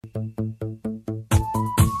Hi,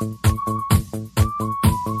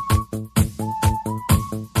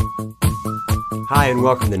 and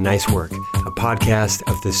welcome to Nice Work, a podcast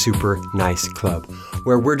of the Super Nice Club,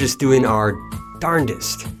 where we're just doing our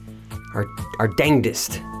darndest, our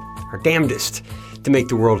dangdest, our damnedest to make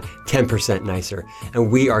the world 10% nicer.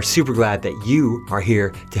 And we are super glad that you are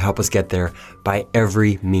here to help us get there by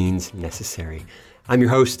every means necessary. I'm your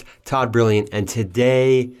host, Todd Brilliant, and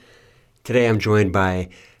today I'm joined by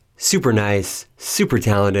super nice, super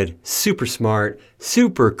talented, super smart,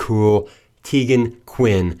 super cool Tegan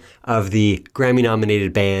Quinn of the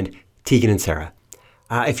Grammy-nominated band Tegan and Sara.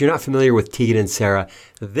 If you're not familiar with Tegan and Sara,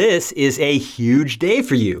 this is a huge day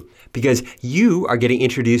for you because you are getting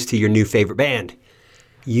introduced to your new favorite band.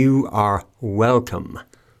 You are welcome.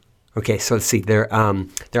 Okay, so let's see. They're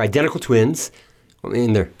identical twins. I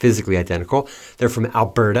mean, they're physically identical. They're from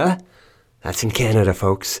Alberta. That's in Canada,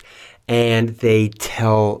 folks. And they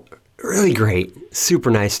tell really great, super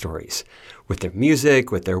nice stories with their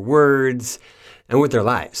music, with their words, and with their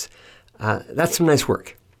lives. That's some nice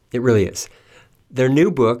work. It really is. Their new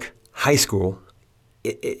book, High School,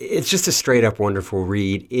 it's just a straight up wonderful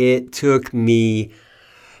read. It took me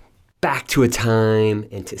back to a time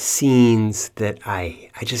and to scenes that I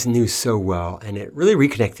just knew so well, and it really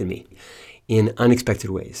reconnected me in unexpected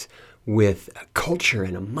ways with a culture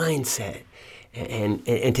and a mindset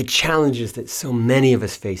and to challenges that so many of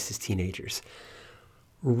us face as teenagers.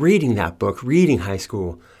 Reading that book, reading High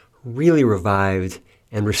School, really revived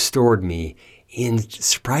and restored me in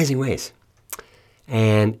surprising ways.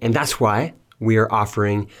 And that's why we are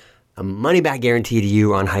offering a money-back guarantee to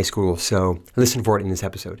you on High School, so listen for it in this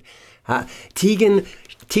episode. Tegan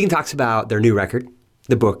talks about their new record,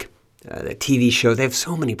 the book, the TV show. They have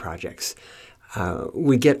so many projects.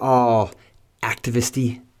 We get all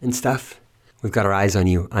activist-y and stuff. We've got our eyes on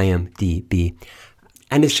you, IMDb.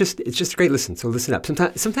 And it's just a great listen, so listen up.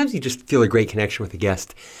 Sometimes you just feel a great connection with a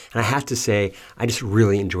guest. And I have to say, I just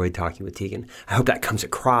really enjoyed talking with Tegan. I hope that comes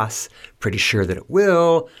across. Pretty sure that it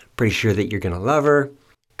will. Pretty sure that you're going to love her.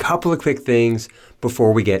 Couple of quick things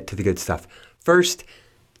before we get to the good stuff. First,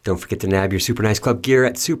 don't forget to nab your Super Nice Club gear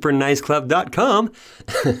at superniceclub.com.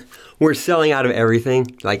 We're selling out of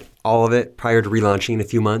everything, like all of it, prior to relaunching in a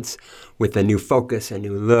few months with a new focus, a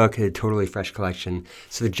new look, a totally fresh collection.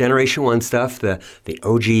 So the Generation 1 stuff, the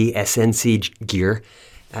OG SNC gear,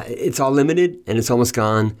 it's all limited and it's almost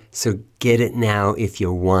gone. So get it now if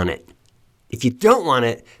you want it. If you don't want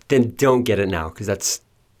it, then don't get it now because that's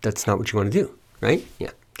not what you want to do, right?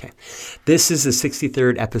 Yeah, okay. This is the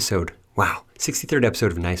 63rd episode. Wow, 63rd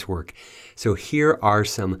episode of Nice Work. So here are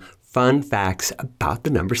some fun facts about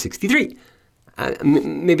the number 63.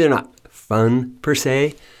 Maybe they're not fun per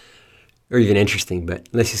se, or even interesting, but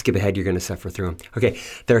unless you skip ahead, you're going to suffer through them. Okay,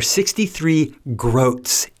 there are 63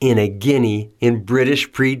 groats in a guinea in British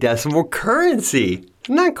pre-decimal currency.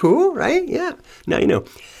 Isn't that cool, right? Yeah, now you know.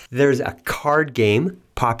 There's a card game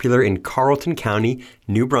popular in Carleton County,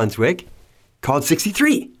 New Brunswick, called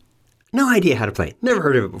 63. No idea how to play. Never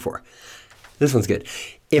heard of it before. This one's good.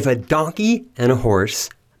 If a donkey and a horse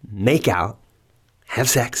make out, have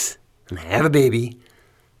sex, and have a baby,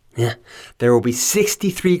 there will be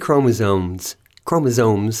 63 chromosomes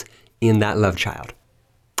in that love child.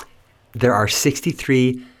 There are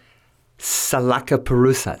 63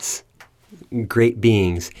 Salakaparusas, great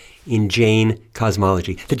beings, in Jain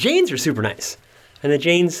cosmology. The Jains are super nice. And the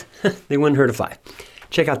Jains, they wouldn't hurt a fly.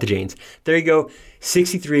 Check out the Jains. There you go,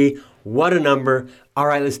 63. What a number. All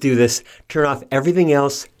right, let's do this. Turn off everything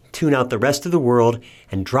else, tune out the rest of the world,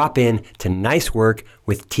 and drop in to Nice Work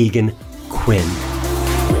with Tegan Quinn.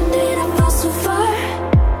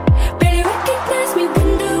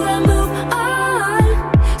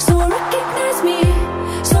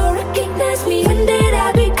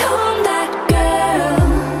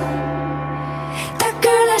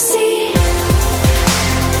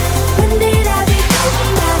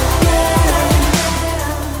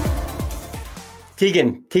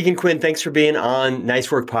 Tegan Quinn, thanks for being on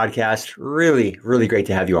Nice Work Podcast. Really, really great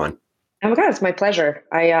to have you on. Oh my God, it's my pleasure.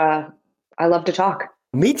 I love to talk.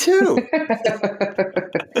 Me too.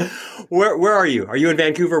 Where are you? Are you in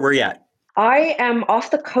Vancouver? Where are you at? I am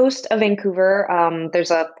off the coast of Vancouver.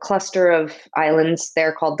 There's a cluster of islands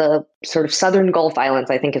there called the sort of Southern Gulf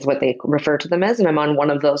Islands, I think is what they refer to them as. And I'm on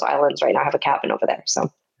one of those islands right now. I have a cabin over there.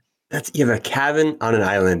 So You have a cabin on an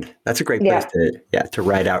island. That's a great place to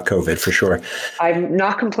ride out COVID for sure. I'm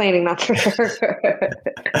not complaining, that's for sure.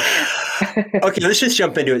 Okay, let's just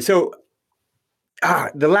jump into it. So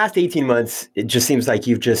the last 18 months, it just seems like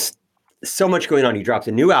you've just so much going on. You dropped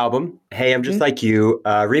a new album, Hey, I'm Just Like You,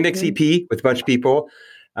 remix EP with a bunch of people.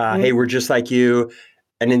 Hey, We're Just Like You.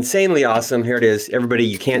 an insanely awesome, here it is. Everybody,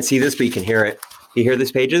 you can't see this, but you can hear it. You hear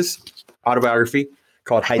these pages? Autobiography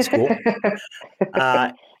called High School.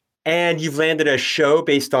 And you've landed a show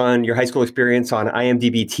based on your high school experience on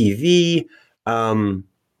IMDb TV.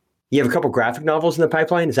 You have a couple graphic novels in the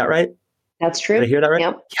pipeline. Is that right? That's true. Did I hear that right?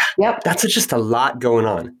 Yep. Yeah. Yep. That's just a lot going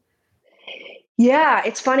on. Yeah,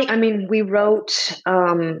 it's funny. I mean, we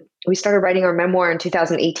started writing our memoir in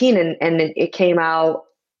 2018 and it came out,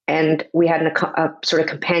 and we had a sort of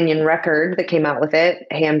companion record that came out with it.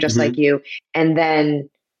 Hey, I'm Just Like You. And then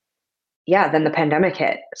the pandemic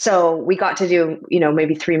hit. So we got to do,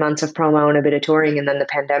 maybe 3 months of promo and a bit of touring, and then the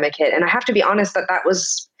pandemic hit. And I have to be honest that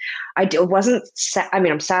was, wasn't sad. I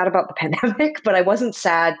mean, I'm sad about the pandemic, but I wasn't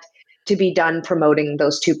sad to be done promoting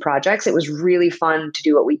those two projects. It was really fun to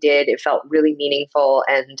do what we did. It felt really meaningful.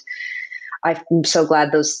 And I'm so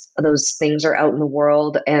glad those things are out in the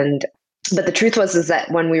world. But the truth is that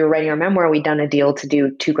when we were writing our memoir, we'd done a deal to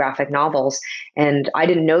do 2 graphic novels. And I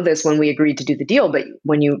didn't know this when we agreed to do the deal, but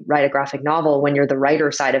when you write a graphic novel, when you're the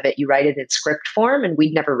writer side of it, you write it in script form, and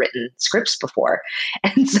we'd never written scripts before.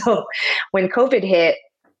 And so when COVID hit,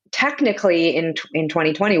 technically in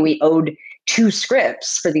 2020, we owed 2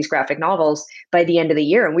 scripts for these graphic novels by the end of the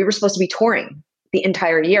year. And we were supposed to be touring the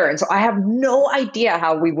entire year. And so I have no idea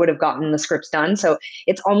how we would have gotten the scripts done. So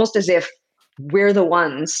it's almost as if we're the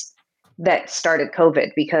ones that started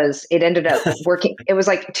COVID, because it ended up working. It was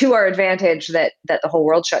like to our advantage that the whole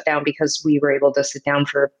world shut down, because we were able to sit down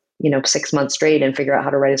for 6 months straight and figure out how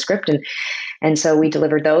to write a script. And so we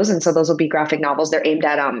delivered those. And so those will be graphic novels. They're aimed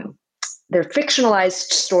at they're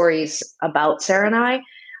fictionalized stories about Sarah and I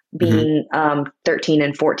being 13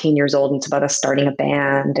 and 14 years old. And it's about us starting a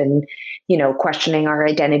band and questioning our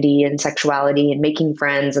identity and sexuality and making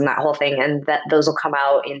friends and that whole thing. And that those will come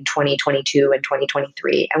out in 2022 and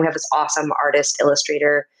 2023. And we have this awesome artist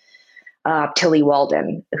illustrator, Tilly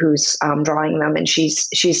Walden, who's drawing them, and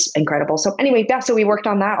she's incredible. So anyway, so we worked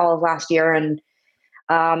on that all of last year, and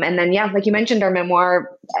then like you mentioned, our memoir.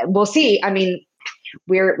 We'll see. I mean,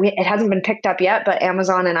 it hasn't been picked up yet, but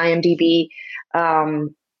Amazon and IMDb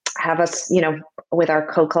have us, with our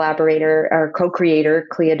co-collaborator, our co-creator,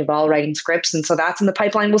 Clea Duvall, writing scripts. And so that's in the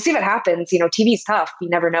pipeline. We'll see what happens. TV is tough. You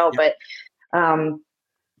never know, but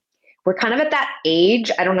we're kind of at that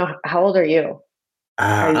age. I don't know. How old are you?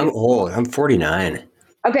 I'm old. I'm 49.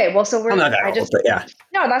 Okay. Well, so I'm not that old, but yeah.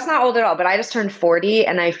 No, that's not old at all. But I just turned 40,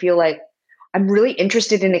 and I feel like I'm really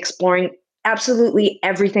interested in exploring absolutely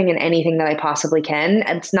everything and anything that I possibly can.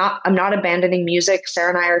 And I'm not abandoning music. Sarah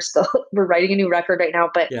and I are we're writing a new record right now,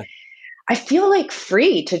 but I feel like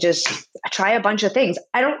free to just try a bunch of things.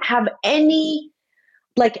 I don't have any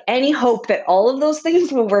hope that all of those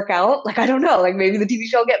things will work out. Like, I don't know, like maybe the TV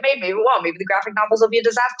show will get made, maybe it won't, maybe the graphic novels will be a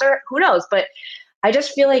disaster. Who knows? But I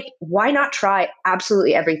just feel like, why not try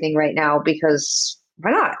absolutely everything right now? Because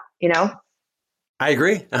why not, I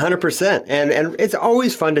agree 100%. And it's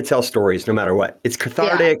always fun to tell stories no matter what. It's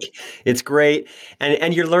cathartic. Yeah. It's great.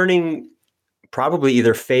 And you're learning probably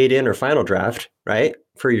either fade in or final draft, right?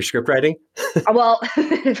 For your script writing. Well,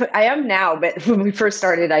 I am now, but when we first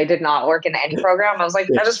started, I did not work in any program. I was like,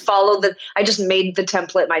 I just made the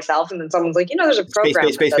template myself. And then someone's like, there's a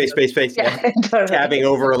program. Space. Yeah. Totally. Tabbing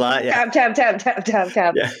over a lot. Yeah. Tab.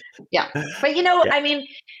 Yeah. But I mean,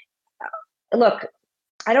 look,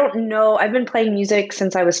 I don't know. I've been playing music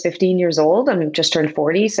since I was 15 years old. I'm just turned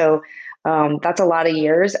 40. So that's a lot of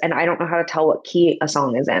years. And I don't know how to tell what key a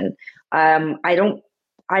song is in. I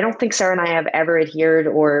don't think Sarah and I have ever adhered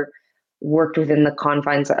or worked within the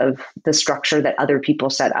confines of the structure that other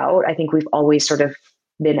people set out. I think we've always sort of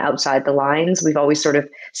been outside the lines. We've always sort of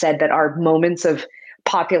said that our moments of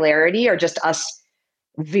popularity are just us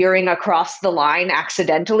veering across the line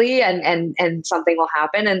accidentally, and something will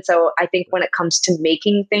happen. And so I think when it comes to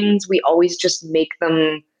making things, we always just make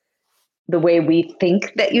them the way we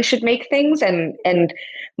think that you should make things. And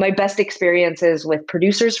my best experiences with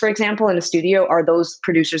producers, for example, in a studio, are those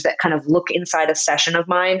producers that kind of look inside a session of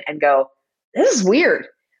mine and go, this is weird,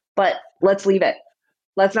 but let's leave it.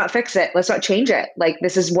 Let's not fix it. Let's not change it. Like,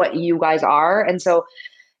 this is what you guys are. And so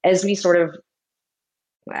as we sort of,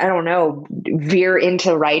 I don't know, veer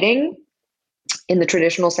into writing in the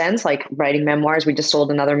traditional sense, like writing memoirs. We just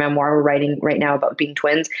sold another memoir we're writing right now about being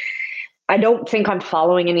twins. I don't think I'm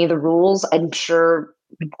following any of the rules. I'm sure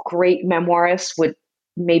great memoirists would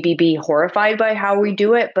maybe be horrified by how we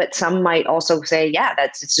do it, but some might also say, yeah,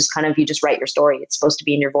 it's just kind of, you just write your story. It's supposed to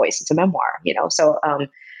be in your voice. It's a memoir, So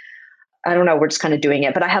I don't know. We're just kind of doing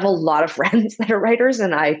it. But I have a lot of friends that are writers,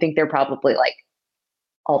 and I think they're probably like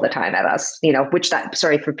all the time at us,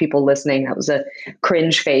 sorry for people listening, that was a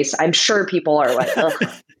cringe face. I'm sure people are like, ugh.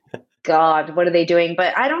 God, what are they doing?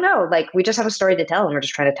 But I don't know. Like, we just have a story to tell and we're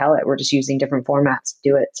just trying to tell it. We're just using different formats to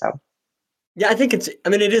do it. So Yeah, I think it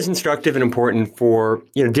is instructive and important for,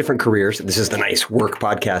 different careers. This is the Nice Work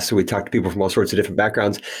podcast. So we talk to people from all sorts of different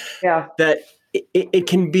backgrounds yeah. that it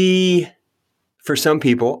can be for some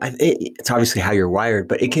people, it's obviously how you're wired,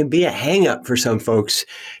 but it can be a hang up for some folks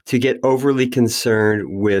to get overly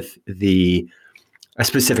concerned with a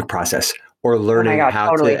specific process or Oh my learning God,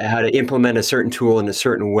 totally. how to implement a certain tool in a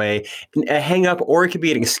certain way. A hang up, or it could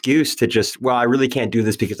be an excuse to just, well, I really can't do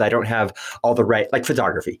this because I don't have all the right, like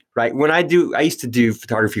photography, right? I used to do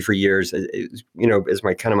photography for years, as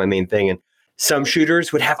my kind of my main thing. And some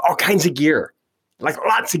shooters would have all kinds of gear, like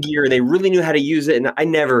lots of gear. They really knew how to use it. And I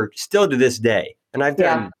never, still to this day, and I've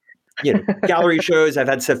done, gallery shows, I've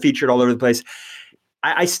had stuff featured all over the place.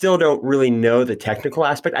 I still don't really know the technical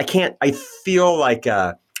aspect. I feel like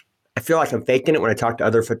I'm faking it when I talk to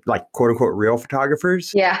other like quote unquote real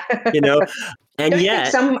photographers, Yeah. and I think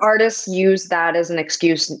yet, some artists use that as an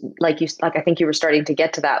excuse, like I think you were starting to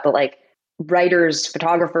get to that, but like writers,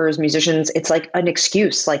 photographers, musicians, it's like an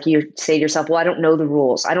excuse. Like you say to yourself, well, I don't know the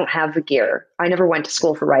rules. I don't have the gear. I never went to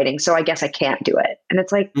school for writing, so I guess I can't do it. And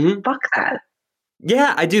it's like, fuck that.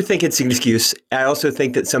 Yeah, I do think it's an excuse. I also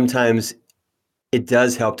think that sometimes it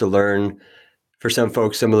does help to learn for some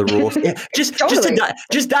folks some of the rules. Yeah, Totally.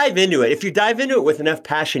 just dive into it. If you dive into it with enough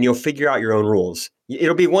passion, you'll figure out your own rules.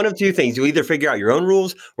 It'll be one of two things. You'll either figure out your own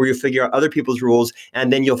rules or you'll figure out other people's rules,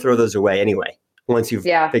 and then you'll throw those away anyway once you've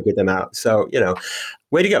figured them out. So,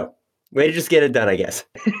 way to go. Way to just get it done, I guess.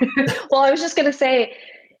 Well, I was just going to say,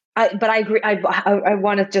 but I agree. I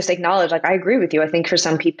want to just acknowledge, like, I agree with you. I think for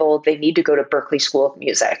some people, they need to go to Berklee School of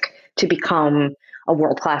Music to become a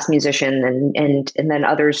world-class musician, and then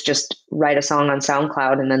others just write a song on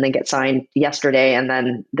SoundCloud and then they get signed yesterday and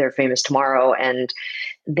then they're famous tomorrow and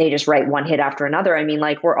they just write one hit after another. I mean,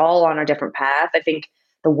 like, we're all on a different path. I think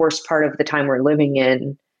the worst part of the time we're living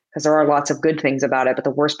in, because there are lots of good things about it, but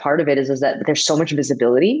the worst part of it is that there's so much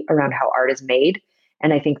visibility around how art is made.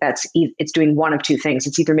 And I think it's doing one of two things.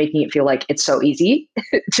 It's either making it feel like it's so easy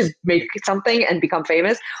to make something and become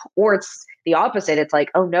famous, or it's the opposite. It's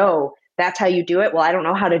like, oh no, that's how you do it. Well, I don't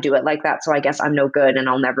know how to do it like that. So I guess I'm no good and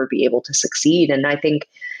I'll never be able to succeed. And I think,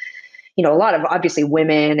 a lot of obviously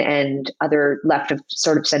women and other left of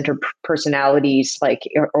sort of center personalities, like,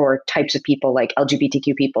 or types of people like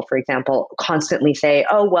LGBTQ people, for example, constantly say,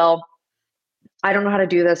 oh, well, I don't know how to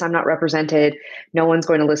do this. I'm not represented. No one's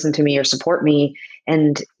going to listen to me or support me.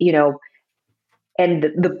 And, and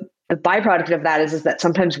the byproduct of that is that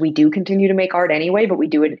sometimes we do continue to make art anyway, but we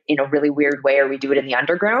do it in a really weird way, or we do it in the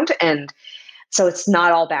underground. And so it's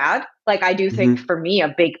not all bad. Like, I do think for me,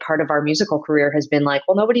 a big part of our musical career has been like,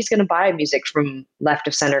 well, nobody's going to buy music from left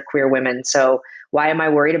of center queer women. So why am I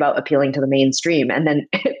worried about appealing to the mainstream? And then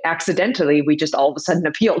accidentally, we just all of a sudden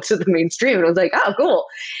appealed to the mainstream. And I was like, oh, cool.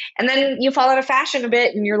 And then you fall out of fashion a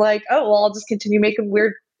bit and you're like, oh, well, I'll just continue making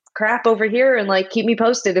weird crap over here and like keep me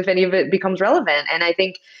posted if any of it becomes relevant. And I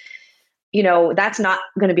think, that's not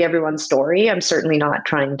going to be everyone's story. I'm certainly not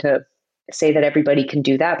trying to say that everybody can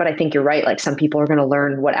do that, but I think you're right. Like, some people are going to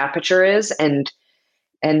learn what aperture is, and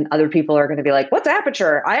other people are going to be like, what's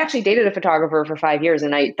aperture? I actually dated a photographer for 5 years,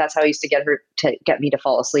 and that's how I used to get her to get me to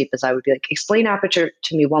fall asleep, is I would be like, explain aperture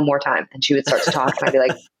to me one more time. And she would start to talk and I'd be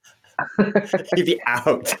like, you'd be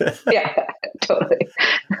out. Yeah, totally.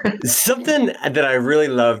 Something that I really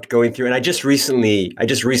loved going through, and I just recently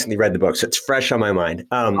read the book, so it's fresh on my mind.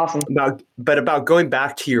 Awesome. About going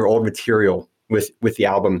back to your old material with the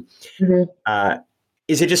album,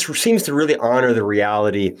 is it just seems to really honor the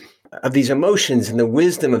reality of these emotions and the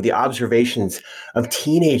wisdom of the observations of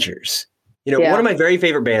teenagers. One of my very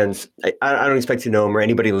favorite bands, I don't expect to know them or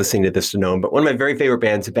anybody listening to this to know them, but one of my very favorite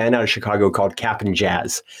bands, a band out of Chicago called Cap'n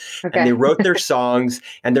Jazz. Okay. And they wrote their songs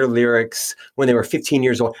and their lyrics when they were 15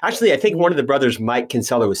 years old. Actually, I think one of the brothers, Mike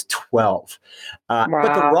Kinsella, was 12. Wow.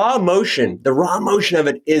 But the raw emotion of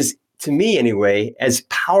it is, to me anyway, as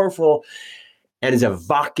powerful and as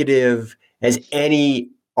evocative as any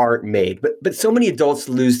art made. But so many adults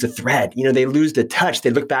lose the thread. They lose the touch. They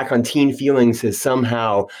look back on teen feelings as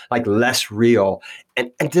somehow like less real. And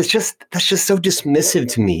that's just so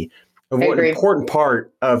dismissive to me of what an important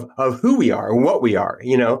part of who we are and what we are,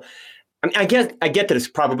 I mean, I get that it's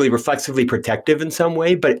probably reflexively protective in some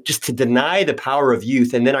way, but just to deny the power of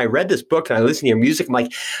youth. And then I read this book and I listened to your music. I'm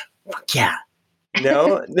like, fuck yeah.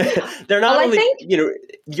 No, they're not well, only,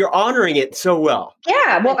 you're honoring it so well.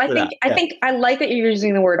 Yeah. Well, I think I like that you're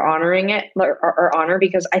using the word honoring it or honor,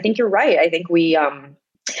 because I think you're right. I think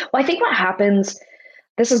I think what happens,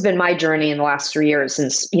 this has been my journey in the last 3 years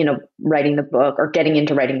since, writing the book or getting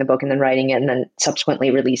into writing the book and then writing it and then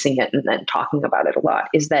subsequently releasing it and then talking about it a lot,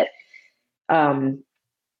 is that um,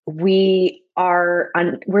 we're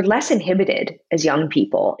less inhibited as young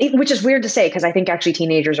people, which is weird to say because I think actually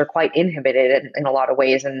teenagers are quite inhibited in a lot of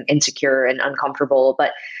ways and insecure and uncomfortable,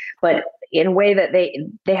 but in a way that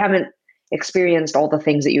they haven't experienced all the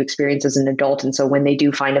things that you experience as an adult. And so when they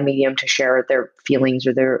do find a medium to share their feelings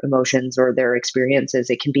or their emotions or their experiences,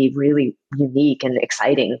 it can be really unique and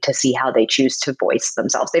exciting to see how they choose to voice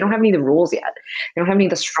themselves. They don't have any of the rules yet. They don't have any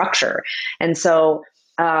of the structure. And so,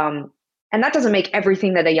 and that doesn't make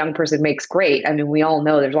everything that a young person makes great. I mean, we all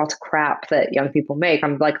know there's lots of crap that young people make.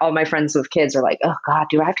 I'm like, all my friends with kids are like, oh God,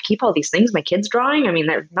 do I have to keep all these things my kid's drawing? I mean,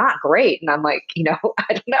 they're not great. And I'm like,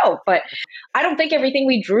 I don't know. But I don't think everything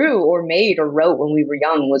we drew or made or wrote when we were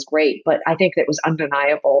young was great. But I think that it was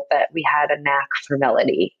undeniable that we had a knack for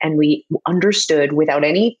melody and we understood without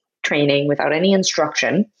any training, without any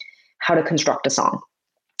instruction, how to construct a song.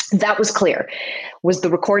 That was clear. Was the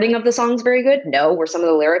recording of the songs very good? No. Were some of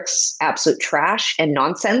the lyrics absolute trash and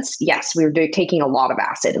nonsense? Yes, we were taking a lot of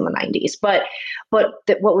acid in the 90s. But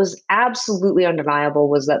what was absolutely undeniable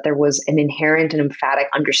was that there was an inherent and emphatic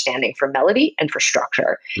understanding for melody and for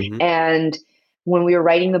structure. Mm-hmm. And when we were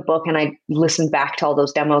writing the book and I listened back to all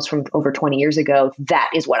those demos from over 20 years ago, that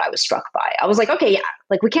is what I was struck by. I was like, okay, yeah,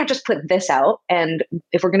 like we can't just put this out. And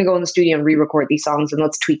if we're going to go in the studio and re-record these songs, and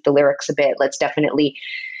let's tweak the lyrics a bit, let's definitely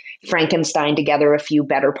Frankenstein together a few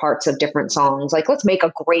better parts of different songs. Like, let's make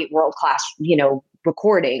a great world-class,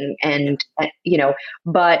 recording. And,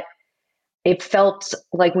 but it felt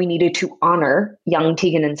like we needed to honor young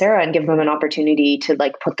Tegan and Sara and give them an opportunity to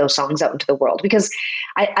like put those songs out into the world. Because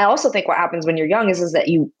I also think what happens when you're young is that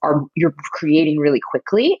you're creating really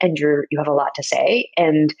quickly and you have a lot to say.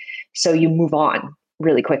 And so you move on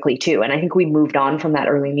really quickly too. And I think we moved on from that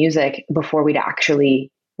early music before we'd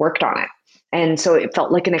actually worked on it. And so it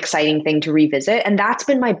felt like an exciting thing to revisit. And that's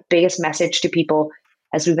been my biggest message to people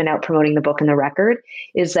as we've been out promoting the book and the record,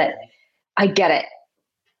 is that I get it.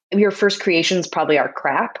 Your first creations probably are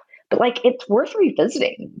crap, but like it's worth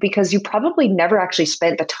revisiting because you probably never actually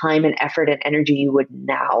spent the time and effort and energy you would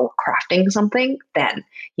now crafting something then.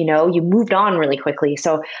 You moved on really quickly.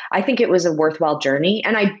 So I think it was a worthwhile journey.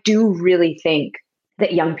 And I do really think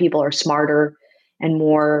that young people are smarter and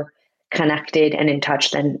more connected and in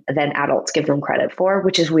touch than adults give them credit for,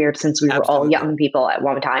 which is weird since we were all young people at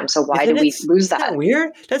one time. So why did we lose that? Isn't that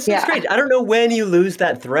weird? That's strange. I don't know when you lose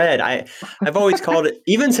that thread. I've always called it,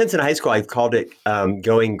 even since in high school, I've called it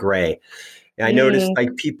going gray. And I noticed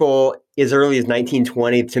like people as early as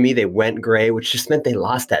 1920, to me, they went gray, which just meant they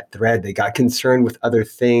lost that thread. They got concerned with other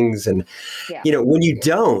things. And, when you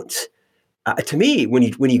don't, to me, when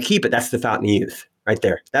you keep it, that's the fountain of youth right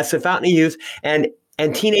there. That's the fountain of youth.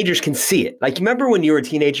 And teenagers can see it. Like, remember when you were a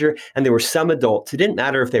teenager and there were some adults, it didn't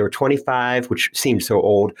matter if they were 25, which seemed so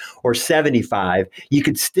old, or 75, you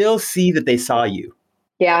could still see that they saw you.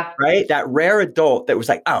 Yeah. Right? That rare adult that was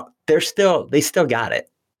like, oh, they still got it.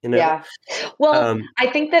 Yeah. Well, I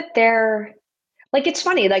think that like, it's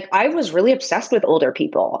funny, like I was really obsessed with older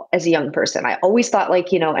people as a young person. I always thought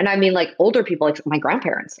like, and I mean like older people, like my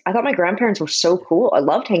grandparents. I thought my grandparents were so cool. I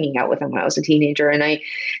loved hanging out with them when I was a teenager. And I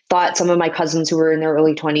thought some of my cousins who were in their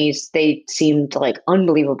early 20s, they seemed like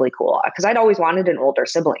unbelievably cool because I'd always wanted an older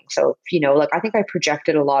sibling. So, like I think I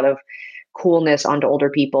projected a lot of coolness onto older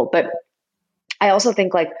people. But I also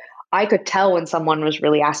think like I could tell when someone was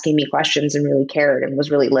really asking me questions and really cared and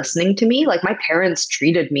was really listening to me. Like my parents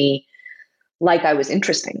treated me like I was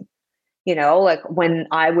interesting, like when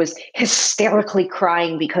I was hysterically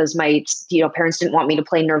crying because my, parents didn't want me to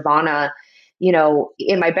play Nirvana,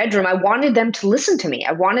 in my bedroom, I wanted them to listen to me.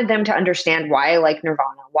 I wanted them to understand why I like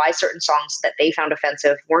Nirvana, why certain songs that they found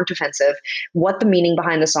offensive weren't offensive, what the meaning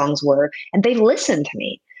behind the songs were. And they listened to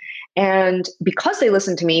me. And because they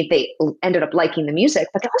listened to me, they ended up liking the music,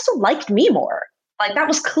 but they also liked me more. Like that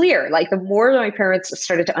was clear. Like the more my parents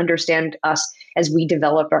started to understand us as we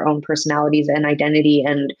developed our own personalities and identity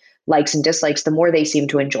and likes and dislikes, the more they seemed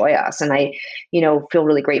to enjoy us. And I, feel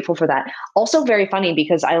really grateful for that. Also very funny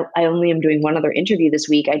because I only am doing one other interview this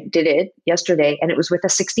week. I did it yesterday and it was with a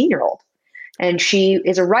 16-year-old. And she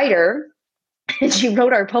is a writer and she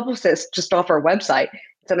wrote our publicist just off our website.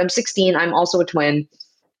 Said, I'm 16. I'm also a twin.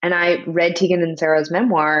 And I read Tegan and Sara's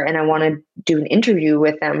memoir and I want to do an interview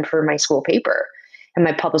with them for my school paper. And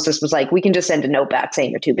my publicist was like, we can just send a note back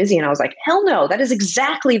saying you're too busy. And I was like, hell no, that is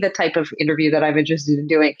exactly the type of interview that I'm interested in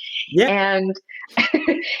doing. Yeah. And,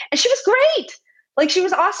 and she was great. Like she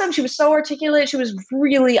was awesome. She was so articulate. She was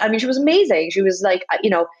really, I mean, she was amazing. She was like,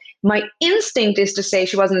 my instinct is to say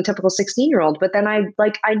she wasn't a typical 16-year-old, but then I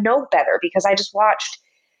know better because I just watched,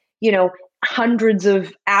 you know, hundreds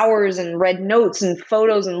of hours and read notes and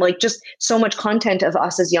photos and like just so much content of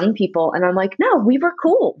us as young people. And I'm like, no, we were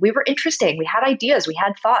cool. We were interesting. We had ideas. We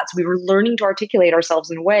had thoughts. We were learning to articulate ourselves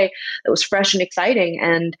in a way that was fresh and exciting.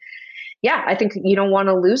 And yeah, I think you don't want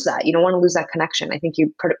to lose that. You don't want to lose that connection. I think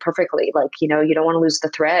you put it perfectly. Like, you don't want to lose the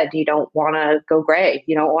thread. You don't want to go gray.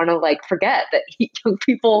 You don't want to like forget that young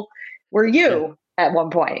people were you at one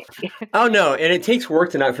point. Oh no. And it takes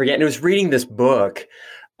work to not forget. And I was reading this book.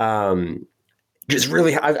 Just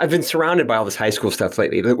really, I've been surrounded by all this high school stuff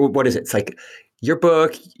lately. What is it? It's like your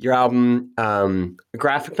book, your album, a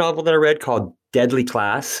graphic novel that I read called Deadly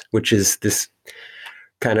Class, which is this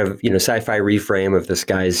kind of, sci-fi reframe of this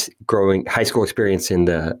guy's growing high school experience in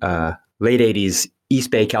the late 80s,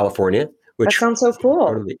 East Bay, California. Which that sounds so cool.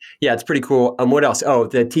 Totally, yeah, it's pretty cool. What else? Oh,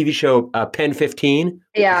 the TV show Pen 15,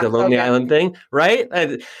 yeah, the Lonely Island thing, right?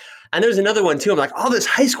 And there's another one too. I'm like, all this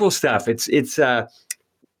high school stuff.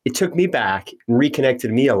 It took me back and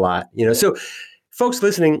reconnected me a lot. So folks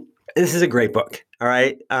listening, this is a great book. All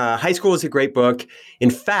right. High School is a great book. In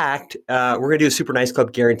fact, we're going to do a Super Nice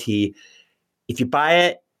Club guarantee. If you buy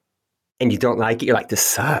it and you don't like it, you're like, this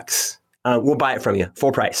sucks. We'll buy it from you,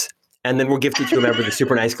 full price. And then we'll gift it to a member of the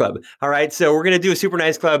Super Nice Club. All right. So we're going to do a Super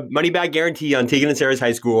Nice Club money back guarantee on Tegan and Sarah's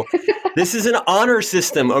High School. This is an honor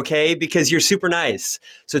system, okay? Because you're super nice.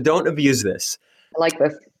 So don't abuse this. I like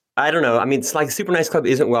this. I don't know. I mean, it's like Super Nice Club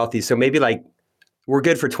isn't wealthy. So maybe like we're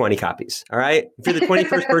good for 20 copies. All right. If you're the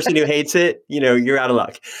 21st person who hates it, you're out of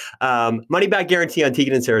luck. Money back guarantee on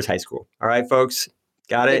Tegan and Sarah's High School. All right, folks.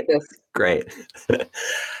 Got it? Great.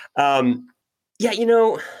 Yeah,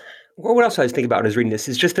 what else I was thinking about when I was reading this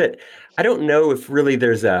is just that I don't know if really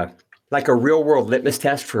there's a real world litmus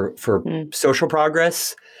test for social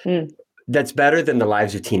progress that's better than the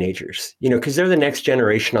lives of teenagers, because they're the next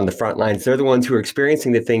generation on the front lines. They're the ones who are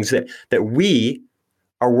experiencing the things that we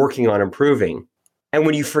are working on improving. And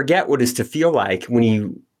when you forget what it's to feel like, when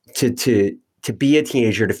you to be a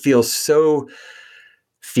teenager, to feel so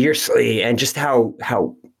fiercely and just how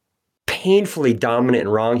painfully dominant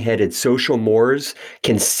and wrong-headed social mores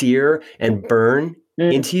can sear and burn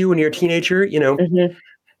into you when you're a teenager, Mm-hmm.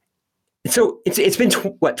 So it's been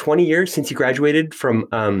 20 years since you graduated from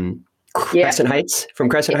Crescent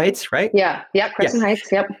Heights, right? Yeah. Crescent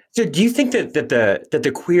Heights. Yep. So do you think that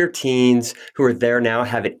the queer teens who are there now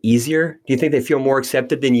have it easier? Do you think they feel more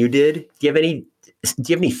accepted than you did? Do you have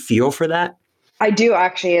any feel for that? I do,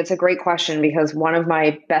 actually. It's a great question because one of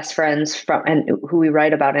my best friends and who we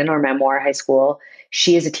write about in our memoir, High School,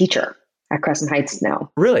 she is a teacher at Crescent Heights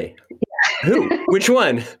now. Really? Who? Which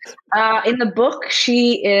one? In the book,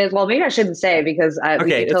 she is, well, maybe I shouldn't say because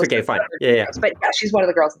okay, that's okay, fine. Yeah. But yeah, she's one of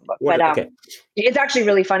the girls in the book. It's actually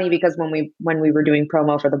really funny because when we were doing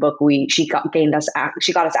promo for the book, she got us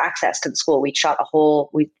access to the school. We shot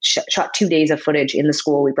shot 2 days of footage in the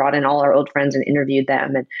school. We brought in all our old friends and interviewed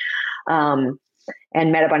them,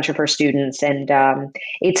 and met a bunch of her students. And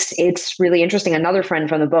it's really interesting. Another friend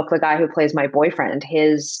from the book, the guy who plays my boyfriend,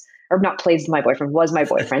 was my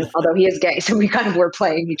boyfriend, although he is gay. So we kind of were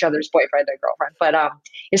playing each other's boyfriend and girlfriend, but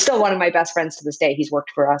is still one of my best friends to this day. He's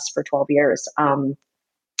worked for us for 12 years.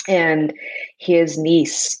 And his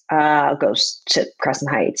niece goes to Crescent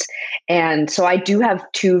Heights. And so I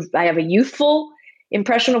have a youthful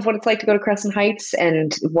impression of what it's like to go to Crescent Heights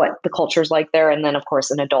and what the culture is like there. And then, of course,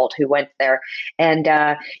 an adult who went there. And,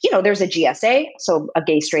 there's a GSA, so a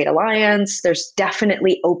gay straight alliance. There's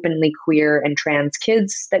definitely openly queer and trans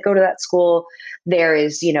kids that go to that school. There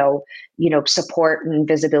is, support and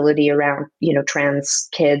visibility around, trans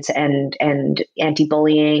kids and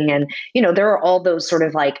anti-bullying. And, there are all those sort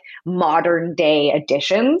of like modern day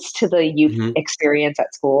additions to the youth experience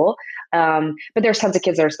at school. But there's tons of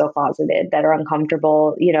kids that are still closeted, that are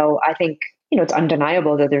uncomfortable. I think, it's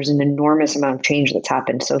undeniable that there's an enormous amount of change that's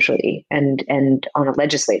happened socially and on a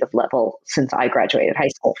legislative level since I graduated high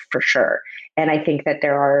school, for sure. And I think that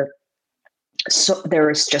there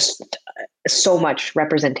is just so much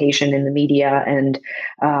representation in the media and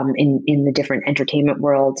in the different entertainment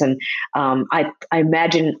worlds. And I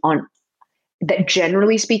imagine that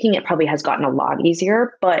generally speaking, it probably has gotten a lot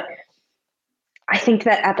easier, but I think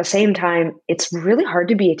that at the same time, it's really hard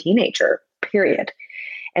to be a teenager, period.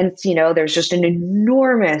 And, there's just an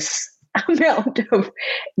enormous amount of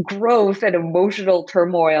growth and emotional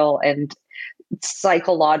turmoil and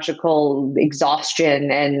psychological exhaustion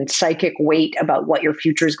and psychic weight about what your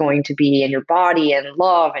future is going to be, and your body and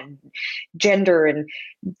love and gender and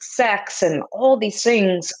sex and all these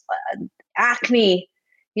things acne,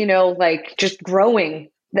 like just growing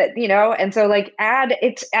that, and so like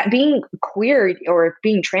it's being queer or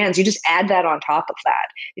being trans, you just add that on top of that.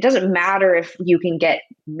 It doesn't matter if you can get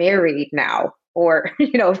married now or,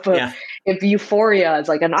 Yeah. if Euphoria is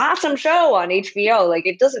like an awesome show on HBO, like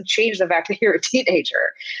it doesn't change the fact that you're a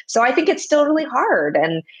teenager. So I think it's still really hard.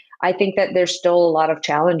 And I think that there's still a lot of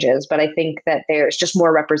challenges, but I think that there's just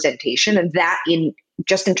more representation, and that in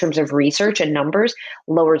terms of research and numbers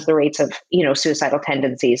lowers the rates of, suicidal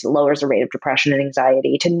tendencies, lowers the rate of depression and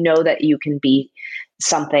anxiety, to know that you can be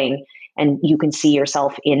something and you can see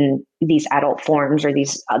yourself in these adult forms or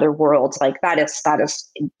these other worlds. Like that is,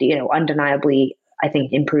 undeniably, I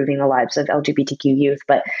think, improving the lives of LGBTQ youth,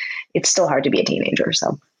 but it's still hard to be a teenager.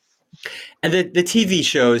 So. And the TV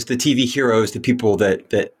shows, the TV heroes, the people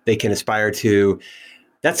that they can aspire to,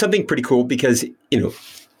 that's something pretty cool because,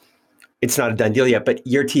 it's not a done deal yet, but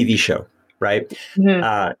your TV show, right?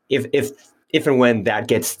 Mm-hmm. If and when that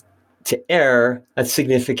gets to air, that's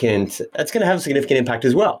significant. That's going to have a significant impact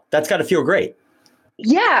as well. That's got to feel great.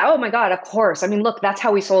 Yeah. Oh my God. Of course. I mean, look, that's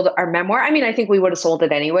how we sold our memoir. I mean, I think we would have sold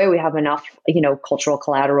it anyway. We have enough, cultural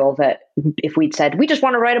collateral that if we'd said, we just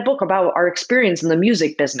want to write a book about our experience in the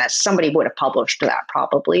music business, somebody would have published that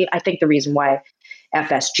probably. I think the reason why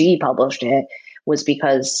FSG published it was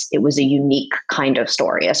because it was a unique kind of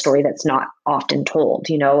story, a story that's not often told.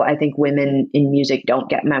 I think women in music don't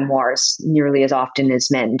get memoirs nearly as often as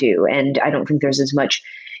men do. And I don't think there's as much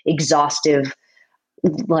exhaustive,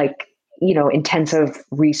 intensive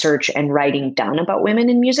research and writing done about women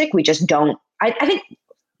in music. We just don't. I think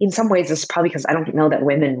in some ways it's probably because I don't know that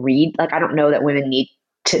women read. Like I don't know that women need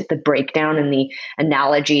the breakdown and the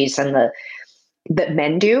analogies and that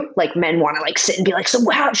men do. Like men want to like sit and be like, so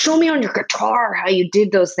wow, show me on your guitar how you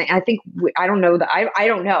did those things. I think I don't know that. I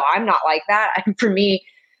don't know. I'm not like that. For me,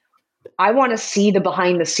 I want to see the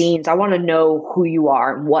behind the scenes. I want to know who you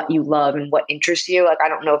are and what you love and what interests you. Like, I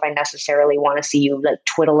don't know if I necessarily want to see you like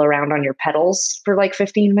twiddle around on your pedals for like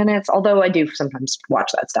 15 minutes, although I do sometimes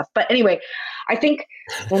watch that stuff. But anyway, I think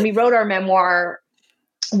when we wrote our memoir,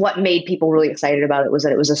 what made people really excited about it was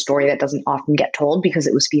that it was a story that doesn't often get told because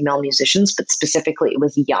it was female musicians, but specifically it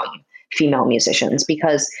was young female musicians,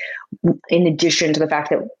 because in addition to the fact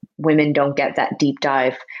that women don't get that deep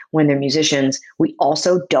dive when they're musicians, we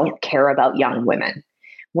also don't care about young women.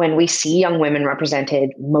 When we see young women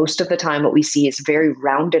represented, most of the time what we see is very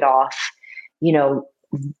rounded off,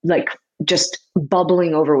 like just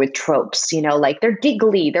bubbling over with tropes, like they're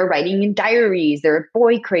giggly, they're writing in diaries, they're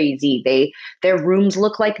boy crazy, their rooms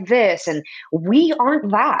look like this. And we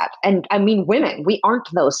aren't that. And I mean, women, we aren't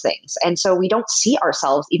those things. And so we don't see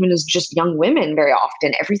ourselves even as just young women very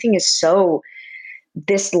often. Everything is so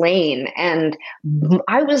this lane. And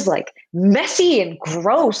I was like messy and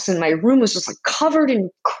gross. And my room was just like covered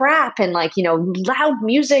in crap and like, loud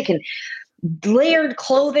music and layered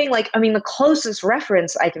clothing. Like, I mean, the closest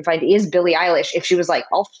reference I can find is Billie Eilish if she was like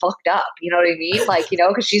all fucked up, you know what I mean? Like,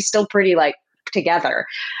 because she's still pretty like together.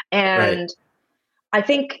 And Right. I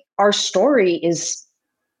think our story is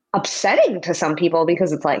upsetting to some people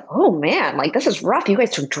because it's like, oh man, like this is rough. You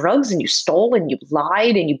guys took drugs and you stole and you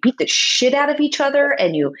lied and you beat the shit out of each other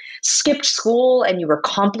and you skipped school and you were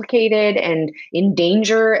complicated and in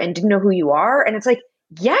danger and didn't know who you are. And it's like,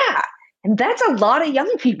 yeah. And that's a lot of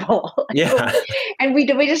young people. Yeah. And we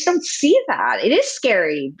just don't see that. It is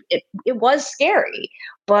scary. It was scary,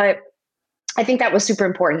 but I think that was super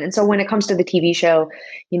important. And so when it comes to the TV show,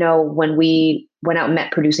 when we went out and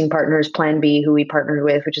met producing partners, Plan B, who we partnered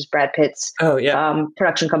with, which is Brad Pitt's Oh, yeah.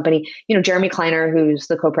 production company, Jeremy Kleiner, who's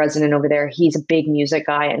the co-president over there, he's a big music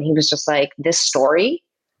guy. And he was just like, this story,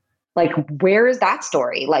 like, where is that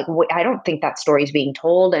story? Like, I don't think that story is being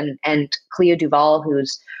told. And Cleo Duvall,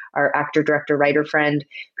 who's our actor, director, writer friend,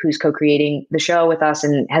 who's co-creating the show with us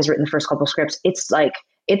and has written the first couple of scripts, it's like,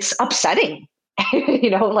 it's upsetting.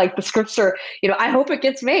 Like the scripts are, I hope it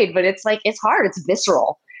gets made, but it's like, it's hard. It's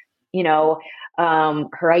visceral,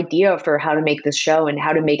 her idea for how to make this show and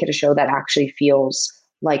how to make it a show that actually feels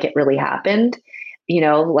like it really happened,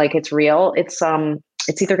 like it's real. It's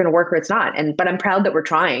either going to work or it's not. But I'm proud that we're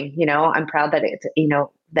trying, I'm proud that it's,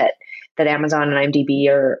 that Amazon and IMDb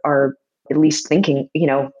are at least thinking,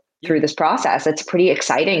 through this process. It's pretty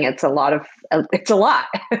exciting. It's a lot.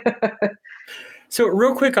 So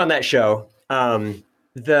real quick on that show,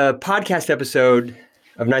 the podcast episode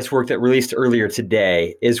of Nice Work that released earlier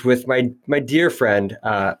today is with my dear friend,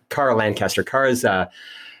 Cara Lancaster. Cara's a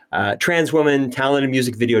trans woman, talented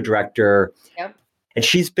music video director. Yep. And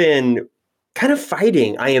she's been kind of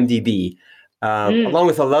fighting IMDb along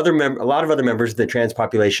with a lot of other members of the trans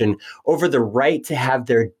population, over the right to have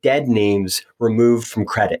their dead names removed from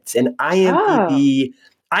credits. And Oh,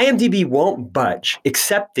 IMDb won't budge,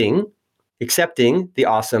 accepting the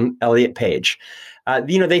awesome Elliot Page.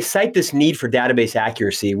 They cite this need for database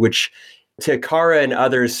accuracy, which to Kara and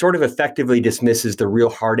others sort of effectively dismisses the real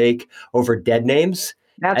heartache over dead names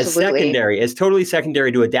absolutely. as totally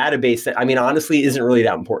secondary to a database that, I mean, honestly, isn't really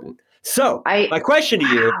that important. So my question to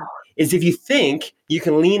you Wow. is if you think you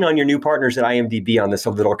can lean on your new partners at IMDb on this a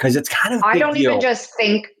little, because it's kind of a I big don't even deal. just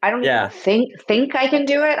think I don't even Yeah. think I can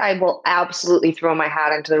do it. I will absolutely throw my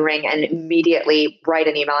hat into the ring and immediately write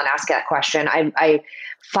an email and ask that question. I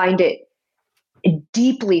find it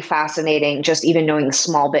deeply fascinating just even knowing the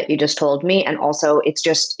small bit you just told me. And also it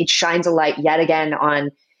shines a light yet again on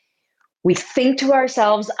we think to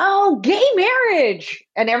ourselves, oh, gay marriage,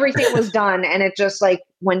 and everything was done. And it just like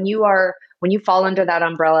when you fall under that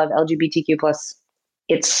umbrella of LGBTQ plus,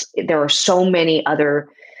 there are so many other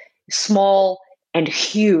small and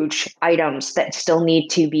huge items that still need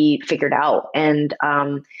to be figured out. And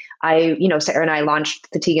Sarah and I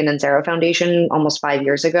launched the Tegan and Sarah Foundation almost 5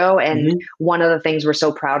 years ago. And Mhm. one of the things we're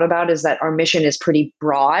so proud about is that our mission is pretty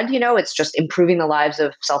broad. It's just improving the lives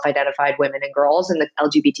of self-identified women and girls in the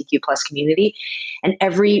LGBTQ plus community. And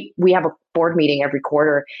we have a board meeting every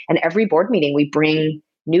quarter, and every board meeting we bring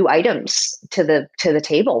new items to the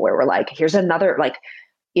table where we're like, here's another like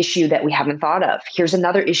issue that we haven't thought of. Here's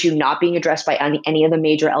another issue not being addressed by any of the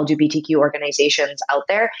major LGBTQ organizations out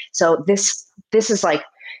there. So this is like,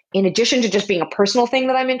 in addition to just being a personal thing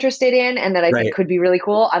that I'm interested in and that I think Right. could be really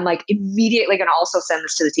cool, I'm like immediately going to also send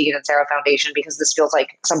this to the Tegan and Sarah Foundation because this feels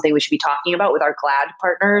like something we should be talking about with our GLAAD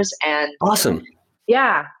partners. And Awesome.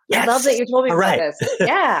 yeah, I love that Yes. you told me All about right. this.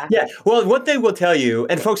 Yeah. Yeah. Well, what they will tell you,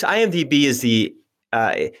 and folks, IMDb is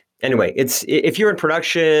uh, anyway, it's if you're in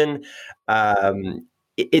production,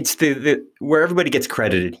 it's the where everybody gets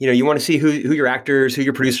credited. You want to see who your actors, who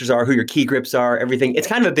your producers are, who your key grips are, everything. It's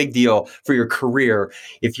kind of a big deal for your career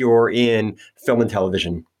if you're in film and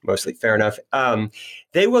television, mostly. Fair enough.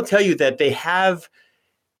 They will tell you that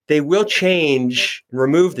they will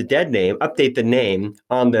remove the dead name, update the name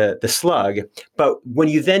on the slug. But when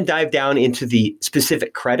you then dive down into the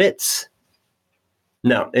specific credits,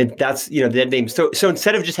 no, that's the dead name. So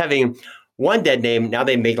instead of just having one dead name, now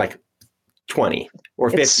they make like 20 or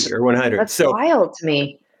 50 or 100. That's So wild to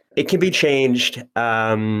me. it can be changed.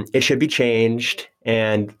 It should be changed.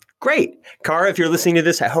 And great. Kara, if you're listening to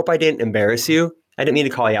this, I hope I didn't embarrass you. I didn't mean to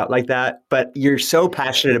call you out like that, but you're so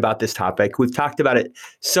passionate about this topic. We've talked about it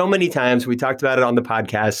so many times. We talked about it on the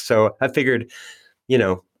podcast. So I figured,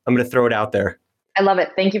 I'm going to throw it out there. I love it.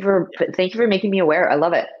 Thank you for making me aware. I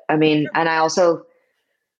love it. I mean, and I also,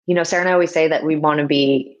 Sarah and I always say that we want to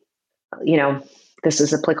be, this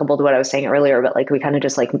is applicable to what I was saying earlier, but like we kind of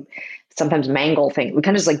just like sometimes mangle things. We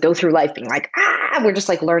kind of just like go through life being like, we're just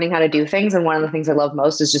like learning how to do things. And one of the things I love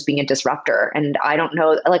most is just being a disruptor. And I don't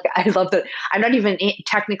know, like I love that I'm not even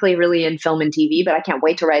technically really in film and TV, but I can't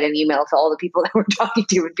wait to write an email to all the people that we're talking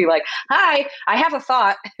to and be like, hi, I have a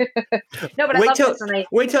thought. No, but I love this. And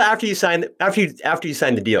wait till after you sign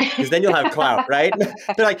the deal, because then you'll have clout, right?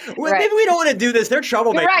 They're like, well, right. Maybe we don't want to do this. They're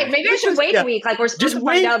troublemakers. You're right. Maybe I should wait a week. Like we're supposed to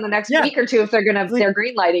find out in the next week or two if they're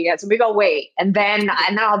green lighting it. So maybe I'll wait, and then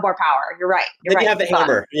I'll have more power. You're right. Then you have the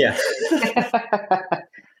hammer. Yeah.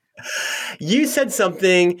 You said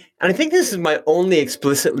something, and I think this is my only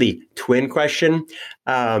explicitly twin question.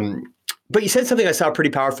 But you said something I saw pretty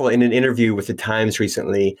powerful in an interview with the Times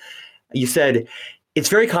recently. You said it's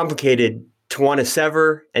very complicated to want to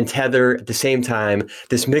sever and tether at the same time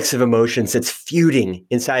this mix of emotions that's feuding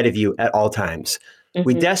inside of you at all times. Mm-hmm.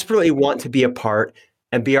 We desperately want to be apart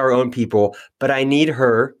and be our own people, but I need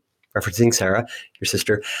her, referencing Sarah, your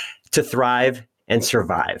sister, to thrive and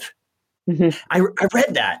survive. Mm-hmm. I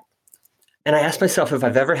read that, and I asked myself if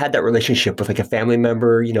I've ever had that relationship with like a family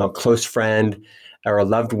member, a close friend or a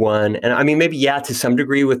loved one. And I mean, maybe, to some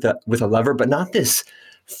degree with a lover, but not this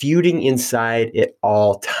feuding inside at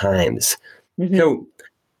all times. Mm-hmm. So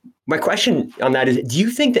my question on that is, do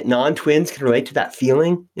you think that non-twins can relate to that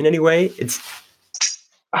feeling in any way?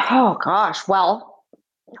 Oh gosh. Well,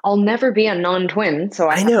 I'll never be a non-twin, so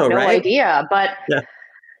I have no idea. But yeah.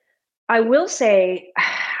 I will say,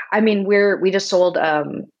 I mean, we just sold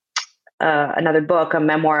another book, a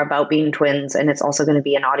memoir about being twins, and it's also going to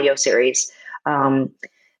be an audio series,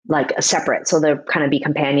 like a separate. So they'll kind of be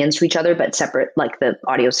companions to each other, but separate. Like the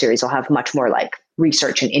audio series will have much more like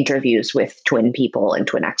research and interviews with twin people and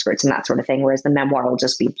twin experts and that sort of thing, whereas the memoir will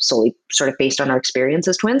just be solely sort of based on our experience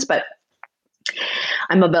as twins. But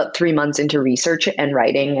I'm about 3 months into research and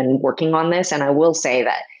writing and working on this. And I will say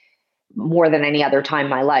that more than any other time in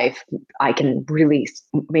my life, I can really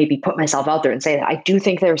maybe put myself out there and say that I do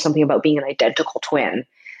think there's something about being an identical twin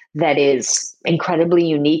that is incredibly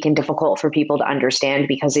unique and difficult for people to understand,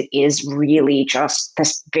 because it is really just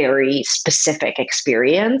this very specific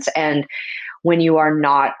experience. And when you are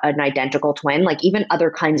not an identical twin, like even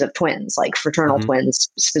other kinds of twins, like fraternal Hmm. twins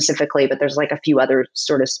specifically, but there's like a few other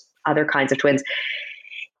sort of other kinds of twins,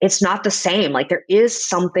 it's not the same. Like there is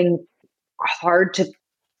something hard to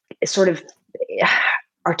sort of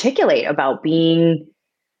articulate about being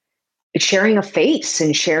sharing a face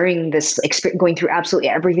and sharing this experience, going through absolutely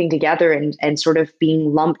everything together, and sort of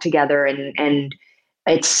being lumped together. And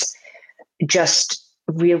it's just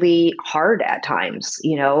really hard at times.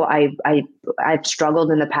 I've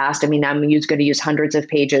struggled in the past. I mean, I'm going to use hundreds of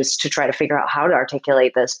pages to try to figure out how to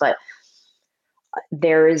articulate this, but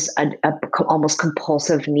there is a almost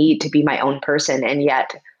compulsive need to be my own person. And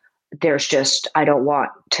yet there's just, I don't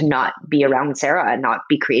want to not be around Sarah and not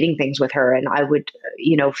be creating things with her. And I would,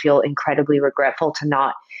 feel incredibly regretful to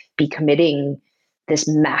not be committing this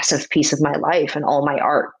massive piece of my life and all my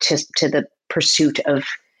art to the pursuit of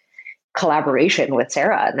collaboration with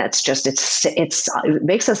Sarah. And that's just, it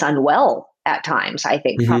makes us unwell at times, I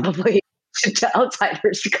think, Hmm. probably to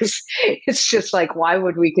outsiders, because it's just like, why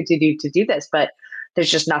would we continue to do this? But there's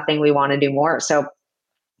just nothing we want to do more. So,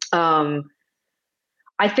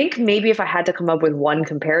 I think maybe if I had to come up with one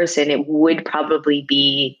comparison, it would probably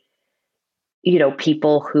be,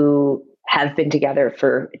 people who have been together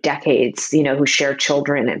for decades, who share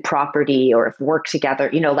children and property or have worked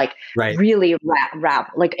together, like Right. really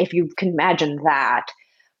like if you can imagine that,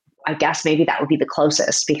 I guess maybe that would be the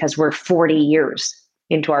closest, because we're 40 years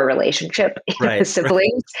into our relationship Right. as Right.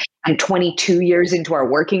 siblings, and 22 years into our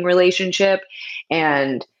working relationship,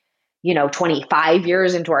 and 25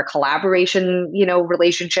 years into our collaboration,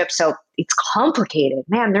 relationship. So it's complicated,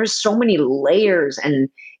 man. There's so many layers, and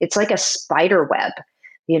it's like a spider web,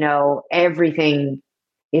 everything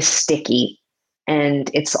is sticky, and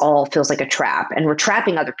it's all feels like a trap, and we're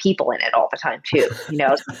trapping other people in it all the time too.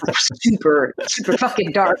 It's super, super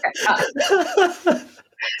fucking dark at times.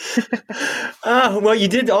 Well, you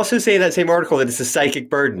did also say in that same article that it's a psychic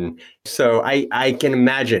burden. So I can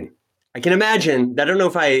imagine. I can imagine. I don't know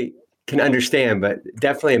if I can understand, but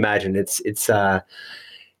definitely imagine. It's a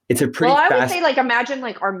Well, pretty I would fast. say, like, imagine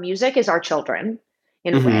like our music is our children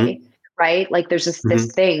in a Hmm. way, right? Like there's this Hmm.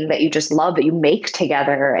 thing that you just love that you make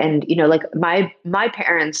together. And like my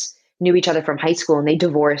parents knew each other from high school, and they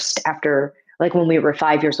divorced after, like, when we were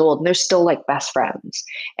 5 years old, and they're still like best friends.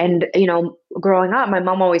 And growing up, my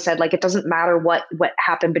mom always said, like, it doesn't matter what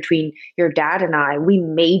happened between your dad and I, we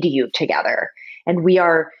made you together, and we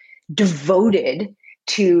are devoted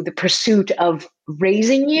to the pursuit of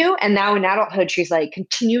raising you. And now in adulthood, she's like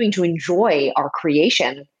continuing to enjoy our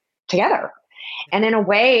creation together. And in a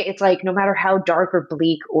way, it's like no matter how dark or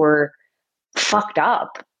bleak or fucked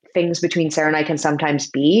up things between Sarah and I can sometimes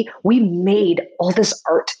be, we made all this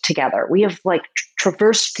art together. We have like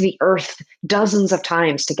traversed the earth dozens of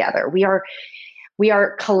times together. We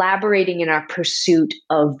are collaborating in our pursuit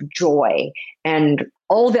of joy and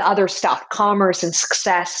all the other stuff, commerce and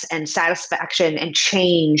success and satisfaction and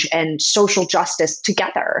change and social justice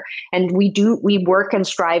together. And we work and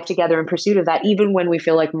strive together in pursuit of that, even when we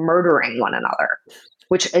feel like murdering one another,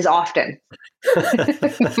 which is often.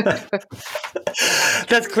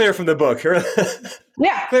 That's clear from the book.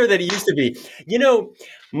 Yeah. Clear that it used to be. You know,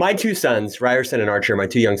 my two sons, Ryerson and Archer, my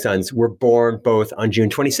two young sons, were born both on June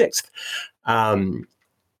 26th. Um,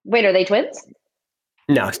 Wait, are they twins?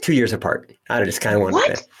 no, it's 2 years apart. I just kind of wanted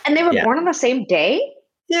What? to. And they were Yeah. born on the same day?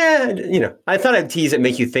 Yeah. I thought I'd tease it,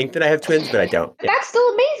 make you think that I have twins, but I don't. But that's still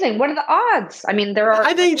amazing. What are the odds? I mean, there are.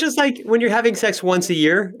 I think just like when you're having sex once a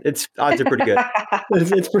year, odds are pretty good.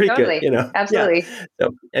 It's pretty good, Totally. Yeah. Absolutely.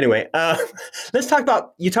 So anyway, let's talk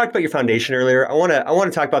about. You talked about your foundation earlier. I want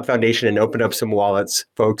to talk about the foundation and open up some wallets,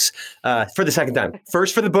 folks, for the second time.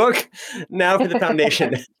 First for the book, now for the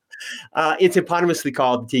foundation. It's eponymously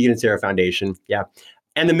called the Tegan and Sarah Foundation. Yeah,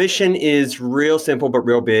 and the mission is real simple but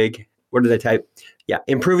real big. What did I type? Yeah,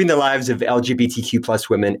 improving the lives of LGBTQ plus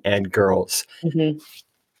women and girls. Mhm.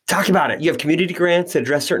 Talk about it. You have community grants that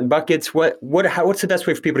address certain buckets. What's the best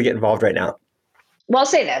way for people to get involved right now? Well, I'll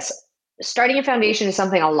say this. Starting a foundation is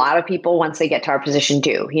something a lot of people, once they get to our position,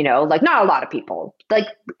 do, like not a lot of people, like,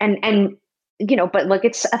 and, but like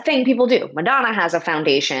it's a thing people do. Madonna has a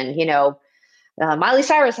foundation, Miley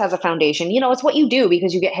Cyrus has a foundation. It's what you do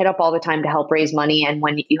because you get hit up all the time to help raise money. And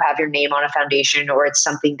when you have your name on a foundation, or it's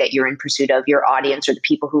something that you're in pursuit of, your audience or the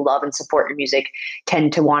people who love and support your music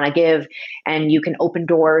tend to want to give. And you can open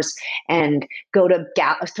doors and go to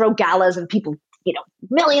throw galas, and people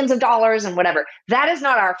millions of dollars and whatever. That is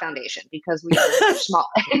not our foundation because we are small.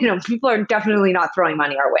 People are definitely not throwing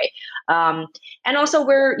money our way. And also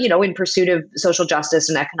we're, in pursuit of social justice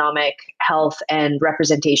and economic health and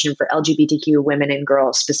representation for LGBTQ women and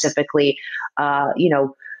girls specifically,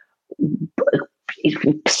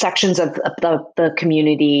 sections of the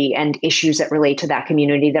community and issues that relate to that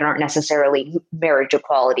community that aren't necessarily marriage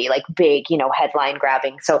equality, like big, headline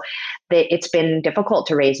grabbing. So it's been difficult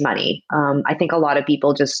to raise money. I think a lot of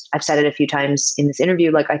people I've said it a few times in this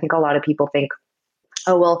interview, like I think a lot of people think,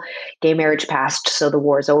 oh, well, gay marriage passed, so the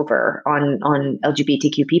war's over on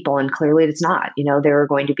LGBTQ people. And clearly it's not. There are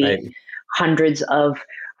going to be hundreds of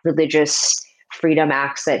religious freedom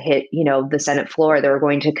acts that hit, the Senate floor. There are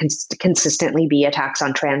going to consistently be attacks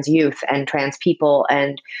on trans youth and trans people.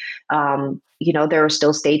 And, there are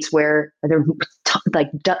still states where there are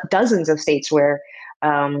dozens of states where,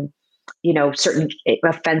 certain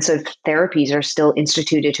offensive therapies are still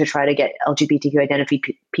instituted to try to get LGBTQ identity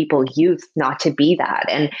people, youth, not to be that.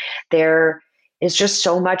 And there is just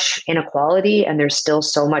so much inequality, and there's still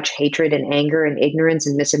so much hatred and anger and ignorance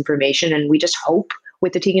and misinformation. And we just hope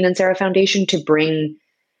with the Tegan and Sara Foundation to bring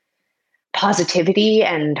positivity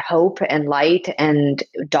and hope and light and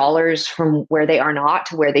dollars from where they are not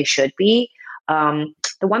to where they should be.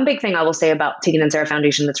 The one big thing I will say about Tegan and Sara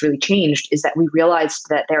Foundation that's really changed is that we realized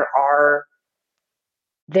that there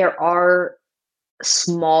are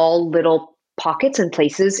small little pockets and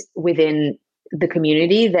places within the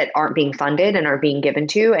community that aren't being funded and are being given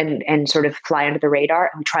to and sort of fly under the radar.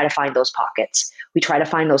 And we try to find those pockets. We try to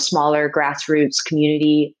find those smaller grassroots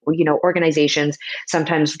community, organizations,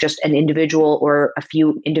 sometimes just an individual or a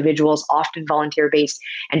few individuals, often volunteer based,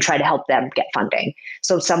 and try to help them get funding.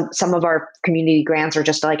 So some of our community grants are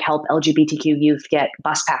just to help LGBTQ youth get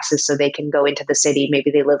bus passes so they can go into the city. Maybe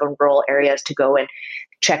they live in rural areas to go and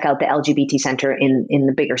check out the LGBT center in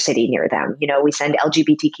the bigger city near them. We send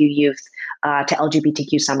LGBTQ youth to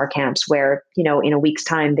LGBTQ summer camps where, in a week's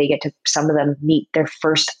time, they get to, some of them meet their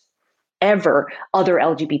first ever other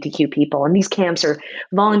LGBTQ people. And these camps are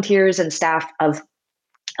volunteers and staff of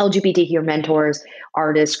LGBTQ mentors,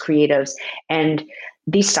 artists, creatives. And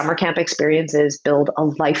these summer camp experiences build a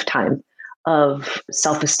lifetime of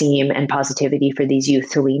self-esteem and positivity for these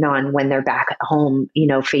youth to lean on when they're back at home,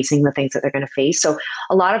 facing the things that they're going to face. So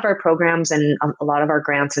a lot of our programs and a lot of our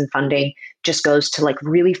grants and funding just goes to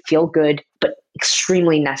really feel good, but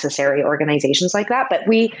extremely necessary organizations like that. But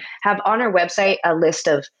we have on our website a list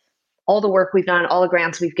of all the work we've done, all the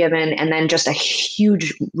grants we've given, and then just a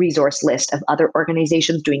huge resource list of other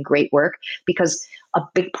organizations doing great work. Because a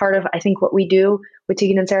big part of, I think, what we do with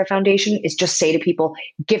Tegan and Sara Foundation is just say to people,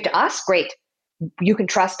 give to us, great. You can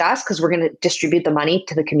trust us because we're going to distribute the money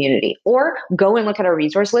to the community. Or go and look at our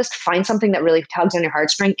resource list, find something that really tugs on your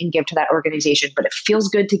heartstring and give to that organization. But it feels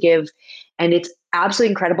good to give. And it's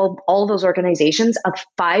absolutely incredible. All of those organizations, a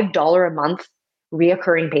 $5 a month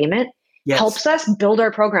reoccurring payment helps us build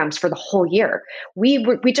our programs for the whole year. We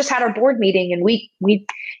just had our board meeting and we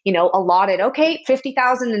allotted,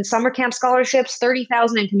 $50,000 in summer camp scholarships,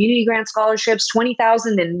 $30,000 in community grant scholarships,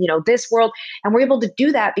 $20,000 in, this world. And we're able to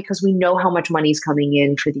do that because we know how much money is coming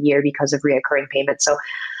in for the year because of reoccurring payments. So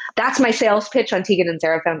that's my sales pitch on Tegan and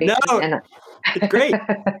Sara Foundation. No, it's great.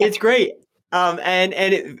 It's great.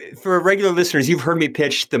 For regular listeners, you've heard me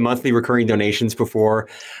pitch the monthly recurring donations before.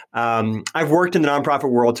 I've worked in the nonprofit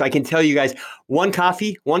world, so I can tell you guys one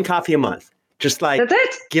coffee a month. Just that's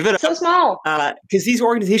it. Give it so small. Because these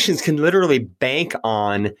organizations can literally bank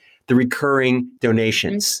on the recurring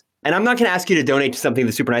donations. Mm-hmm. And I'm not going to ask you to donate to something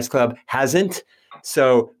the Super Nice Club hasn't.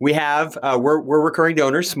 So we have, we're recurring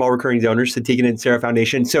donors, small recurring donors to Tegan and Sara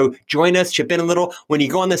Foundation. So join us, chip in a little. When you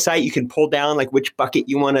go on the site, you can pull down which bucket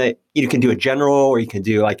you want to, you can do a general, or you can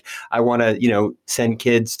do I want to, send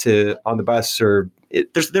kids on the bus, or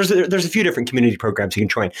there's a few different community programs you can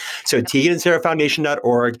join. So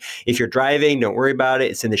TeganandSaraFoundation.org. If you're driving, don't worry about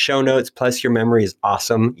it. It's in the show notes. Plus your memory is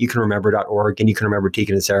awesome. You can remember.org and you can remember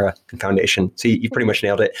Tegan and Sara and Foundation. So you pretty much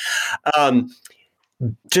nailed it.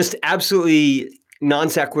 Just absolutely non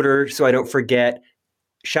sequitur, so I don't forget.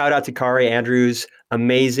 Shout out to Kari Andrews,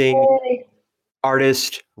 amazing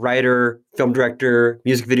artist, writer, film director,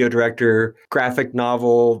 music video director, graphic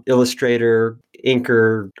novel, illustrator,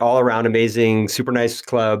 inker, all around amazing, Super Nice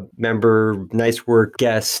Club member, nice work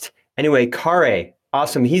guest. Anyway, Kari,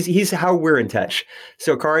 awesome. He's how we're in touch.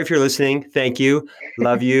 So Kari, if you're listening, thank you.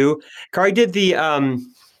 Love you. Kari did the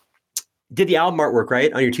album artwork,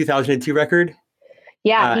 right? On your 2002 record?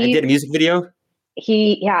 Yeah. And did a music video?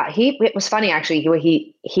 It was funny actually.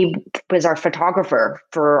 He was our photographer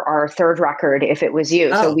for our third record, If It Was You.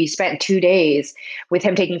 So Oh, we spent 2 days with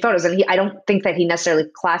him taking photos. And I don't think that he necessarily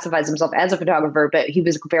classifies himself as a photographer, but he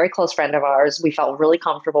was a very close friend of ours. We felt really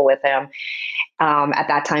comfortable with him. At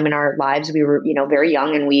that time in our lives, we were, very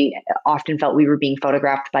young, and we often felt we were being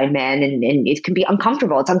photographed by men, and it can be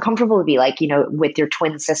uncomfortable. It's uncomfortable to be like, with your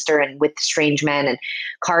twin sister and with strange men. And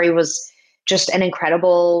Kari was just an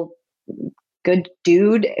incredible, good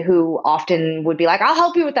dude who often would be like, I'll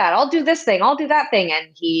help you with that. I'll do this thing. I'll do that thing. And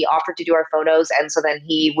he offered to do our photos. And so then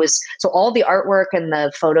so all the artwork and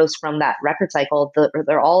the photos from that record cycle,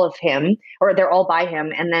 they're all of him, or they're all by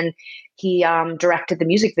him. And then he directed the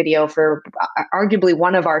music video for arguably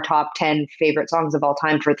one of our top 10 favorite songs of all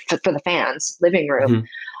time for the fans, Living Room.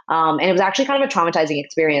 mhm. And it was actually kind of a traumatizing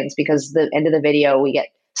experience because the end of the video, we get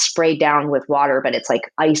sprayed down with water, but it's like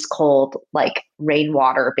ice cold, like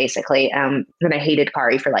rainwater, basically. And I hated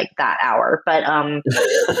Kari for like that hour. But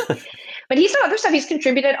he's done other stuff. He's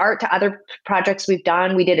contributed art to other projects we've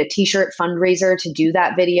done. We did a t-shirt fundraiser to do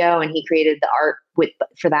that video, and he created the art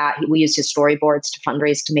for that. We used his storyboards to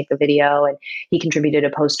fundraise to make the video, and he contributed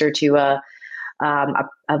a poster to a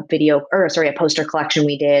poster collection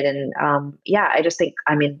we did. And I just think,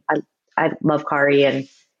 I love Kari, and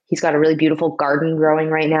he's got a really beautiful garden growing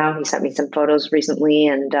right now. He sent me some photos recently,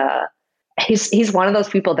 and he's one of those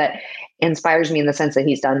people that inspires me in the sense that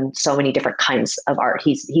he's done so many different kinds of art.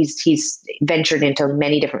 He's ventured into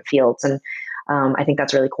many different fields, and I think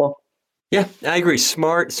that's really cool. Yeah, I agree.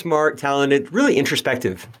 Smart, talented, really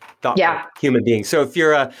introspective, thoughtful Yeah. human being. So if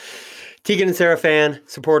you're a Tegan and Sara fan,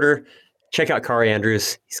 supporter, check out Kari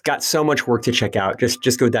Andrews. He's got so much work to check out.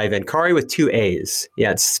 Just go dive in. Kari with 2 A's.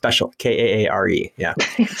 Yeah, it's special. Kaare. Yeah.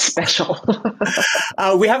 It's special.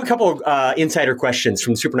 We have a couple insider questions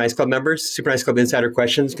from Super Nice Club members. Super Nice Club insider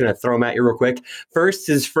questions. Going to throw them at you real quick. First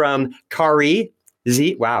is from Kari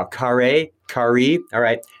Z. Wow, Kari. All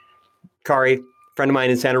right. Kari, friend of mine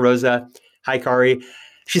in Santa Rosa. Hi, Kari.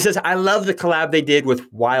 She says, I love the collab they did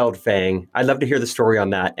with Wildfang. I'd love to hear the story on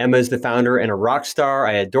that. Emma is the founder and a rock star.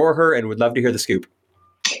 I adore her and would love to hear the scoop.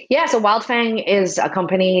 Yeah, so Wildfang is a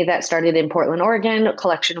company that started in Portland, Oregon, a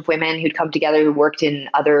collection of women who'd come together who worked in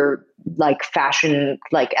other like fashion,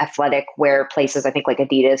 like athletic wear places, I think like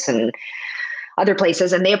Adidas and other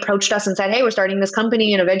places. And they approached us and said, hey, we're starting this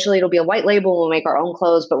company and eventually it'll be a white label. We'll make our own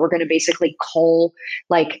clothes, but we're going to basically cull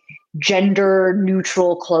like gender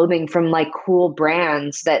neutral clothing from like cool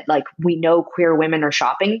brands that like we know queer women are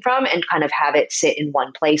shopping from, and kind of have it sit in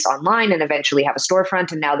one place online and eventually have a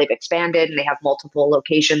storefront. And now they've expanded and they have multiple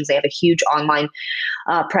locations. They have a huge online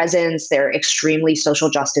presence. They're extremely social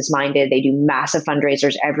justice minded. They do massive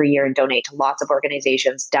fundraisers every year and donate to lots of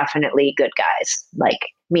organizations. Definitely good guys, like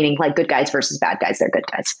meaning like good guys versus bad guys. They're good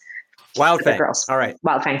guys. Wildfang. Girls. All right.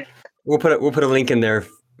 Wildfang. We'll put a link in there,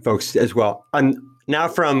 folks, as well. Now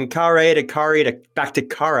from Kari to back to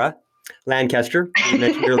Kara Lancaster, you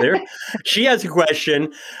mentioned earlier. She has a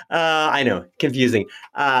question. I know, confusing.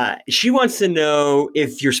 She wants to know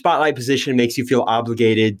if your spotlight position makes you feel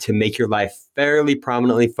obligated to make your life fairly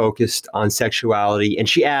prominently focused on sexuality. And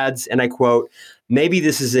she adds, and I quote, maybe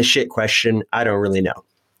this is a shit question. I don't really know.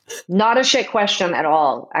 Not a shit question at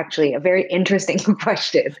all. Actually, a very interesting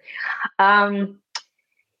question. I'll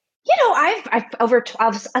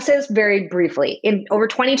say this very briefly. In over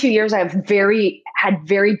 22 years, I've had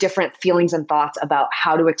very different feelings and thoughts about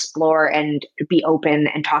how to explore and be open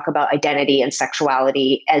and talk about identity and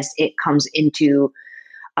sexuality as it comes into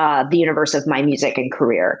the universe of my music and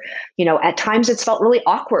career. At times it's felt really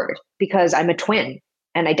awkward because I'm a twin,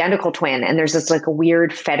 an identical twin, and there's this like a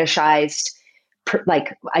weird fetishized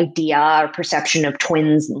idea or perception of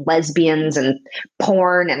twins, lesbians and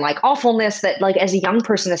porn and like awfulness that like as a young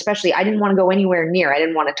person, especially, I didn't want to go anywhere near. I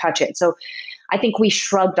didn't want to touch it. So I think we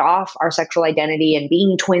shrugged off our sexual identity and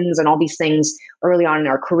being twins and all these things early on in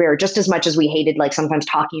our career, just as much as we hated like sometimes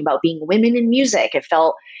talking about being women in music. It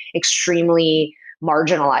felt extremely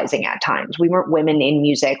marginalizing at times. We weren't women in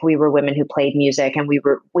music. We were women who played music, and we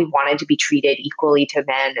wanted to be treated equally to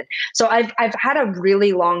men. And so I've had a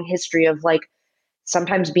really long history of like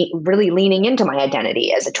sometimes be really leaning into my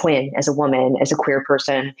identity as a twin, as a woman, as a queer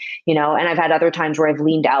person, and I've had other times where I've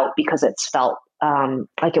leaned out because it's felt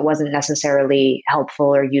like it wasn't necessarily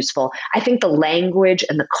helpful or useful. I think the language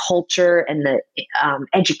and the culture and the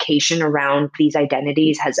education around these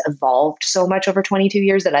identities has evolved so much over 22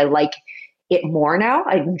 years that I like it more now.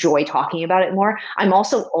 I enjoy talking about it more. I'm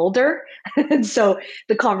also older. And so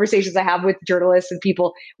the conversations I have with journalists and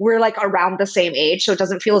people, we're like around the same age. So it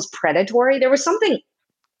doesn't feel as predatory. There was something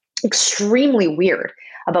extremely weird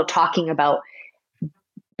about talking about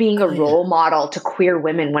being a Oh, yeah. role model to queer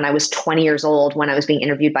women when I was 20 years old, when I was being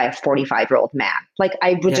interviewed by a 45-year-old man. Like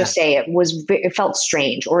I would Yeah. just say it felt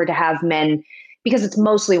strange, or to have men, because it's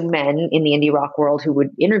mostly men in the indie rock world who would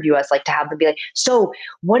interview us, like to have them be like, so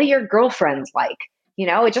what are your girlfriends like?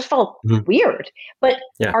 It just felt Mhm. weird. But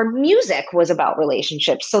Yeah. our music was about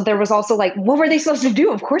relationships. So there was also like, what were they supposed to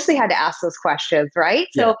do? Of course they had to ask those questions, right?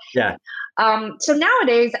 Yeah. Yeah. So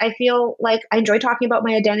nowadays, I feel like I enjoy talking about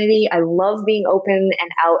my identity. I love being open and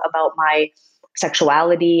out about my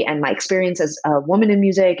sexuality and my experience as a woman in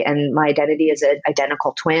music and my identity as an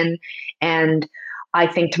identical twin. And I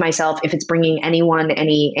think to myself, if it's bringing anyone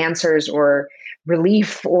any answers or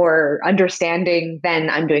relief or understanding, then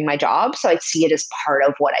I'm doing my job. So I see it as part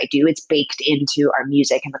of what I do. It's baked into our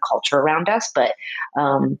music and the culture around us. But,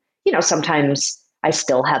 sometimes I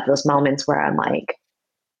still have those moments where I'm like,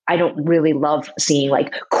 I don't really love seeing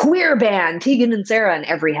like queer band Tegan and Sarah in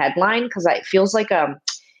every headline, because it feels like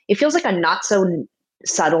a not so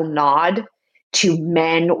subtle nod to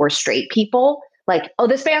men or straight people. Like, oh,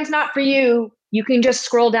 this band's not for you. You can just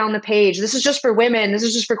scroll down the page. This is just for women. This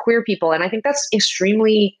is just for queer people. And I think that's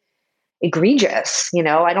extremely egregious.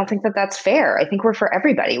 I don't think that that's fair. I think we're for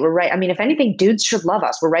everybody. We're right. I mean, if anything, dudes should love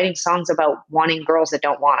us. We're writing songs about wanting girls that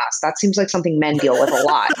don't want us. That seems like something men deal with a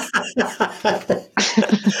lot.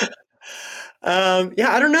 Yeah,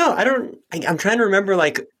 I don't know. I'm trying to remember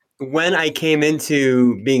like when I came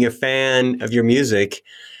into being a fan of your music.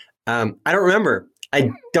 I don't remember. I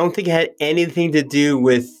don't think it had anything to do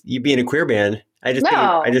with you being a queer band.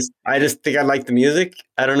 No. I just think I like the music.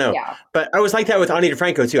 I don't know. Yeah. But I was like that with Ani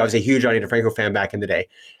DeFranco too. I was a huge Ani DeFranco fan back in the day.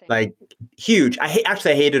 Like huge. I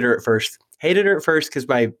hated her at first. Hated her at first because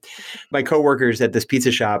my coworkers at this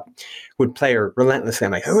pizza shop would play her relentlessly.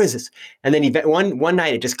 I'm like, who is this? And then one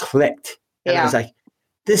night it just clicked. And I was Yeah. like,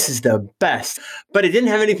 this is the best. But it didn't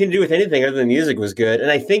have anything to do with anything other than the music was good.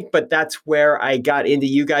 And I think, but that's where I got into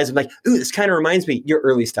you guys. I'm like, ooh, this kind of reminds me, your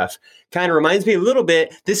early stuff kind of reminds me a little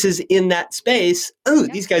bit. This is in that space. Ooh,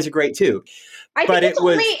 Yeah. these guys are great too. I think But it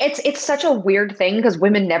was, it's such a weird thing because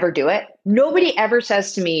women never do it. Nobody ever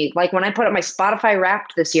says to me, like when I put up my Spotify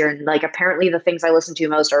Wrapped this year, and like apparently the things I listen to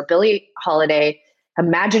most are Billie Holiday,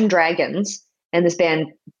 Imagine Dragons, and this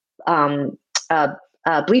band um, uh,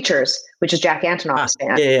 Bleachers, which is Jack Antonoff's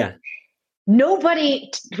band. yeah, yeah. Nobody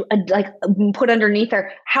like put underneath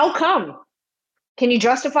there, how come? Can you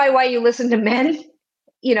justify why you listen to men?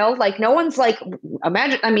 Like no one's like,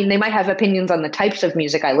 imagine, I mean, they might have opinions on the types of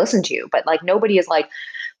music I listen to, but like nobody is like,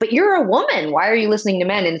 but you're a woman. Why are you listening to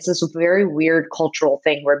men? And it's this very weird cultural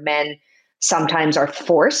thing where men sometimes are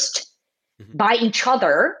forced Mhm. by each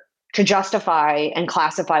other to justify and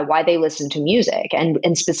classify why they listen to music, and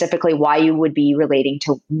specifically why you would be relating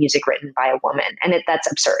to music written by a woman. And that's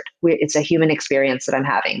absurd. It's a human experience that I'm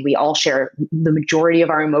having. We all share the majority of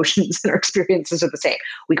our emotions, and our experiences are the same.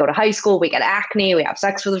 We go to high school, we get acne, we have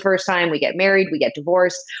sex for the first time, we get married, we get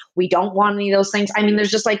divorced. We don't want any of those things. I mean,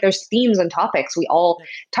 there's themes and topics we all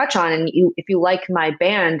touch on. And if you like my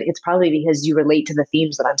band, it's probably because you relate to the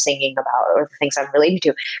themes that I'm singing about or the things I'm relating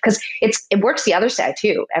to. Because it works the other side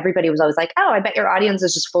too. Everybody was always like, oh, I bet your audience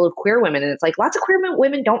is just full of queer women. And it's like, lots of queer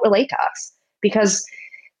women don't relate to us because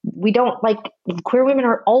we don't like, queer women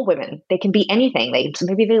are all women. They can be anything.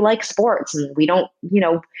 Maybe they like sports, and we don't,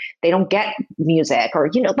 they don't get music,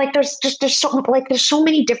 or, like there's so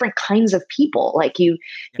many different kinds of people like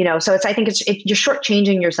so I think you're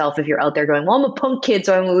shortchanging yourself if you're out there going, well, I'm a punk kid,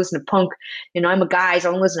 so I'm going to listen to punk. I'm a guy, so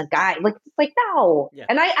I'm going to listen to guy. Like, no. Yeah.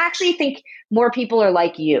 And I actually think more people are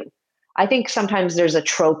like you. I think sometimes there's a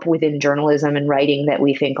trope within journalism and writing that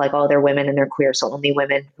we think like, oh, they're women and they're queer, so only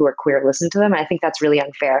women who are queer listen to them. And I think that's really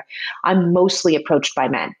unfair. I'm mostly approached by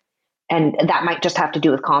men. And that might just have to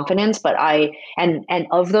do with confidence, but and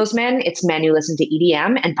of those men, it's men who listen to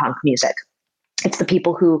EDM and punk music. It's the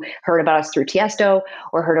people who heard about us through Tiesto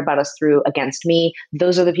or heard about us through Against Me.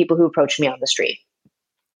 Those are the people who approached me on the street.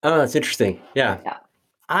 Oh, that's interesting. Yeah. Yeah.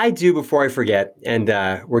 I do, before I forget, and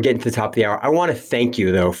we're getting to the top of the hour, I want to thank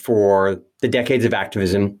you, though, for the decades of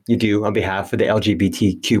activism you do on behalf of the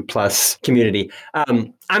LGBTQ plus community.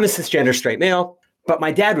 I'm a cisgender straight male, but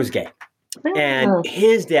my dad was gay, and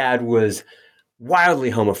his dad was wildly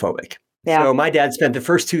homophobic. Yeah. So my dad spent the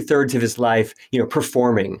first 2/3 of his life,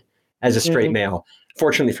 performing as a straight male.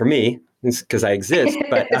 Fortunately for me, because I exist,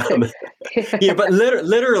 but but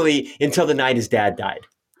literally until the night his dad died.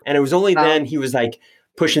 And it was only then he was like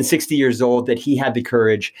pushing 60 years old that he had the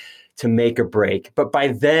courage to make a break. But by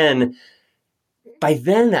then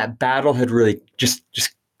that battle had really just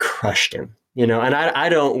crushed him, and I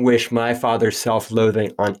don't wish my father's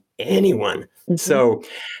self-loathing on anyone. So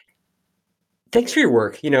thanks for your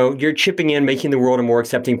work. You're chipping in, making the world a more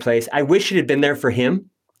accepting place. I wish it had been there for him,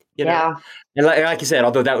 Yeah. And like you said,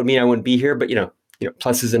 although that would mean I wouldn't be here, but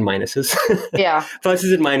pluses and minuses, Yeah.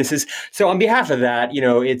 pluses and minuses. So on behalf of that,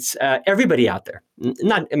 it's everybody out there.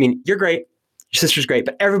 You're great. Your sister's great,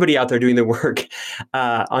 but everybody out there doing the work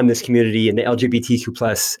on this community and the LGBTQ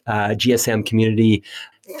plus GSM community.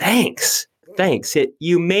 Thanks.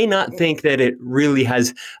 You may not think that it really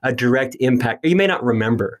has a direct impact, or you may not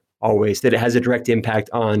remember always that it has a direct impact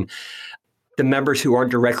on the members who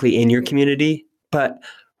aren't directly in your community, but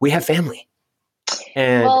we have family.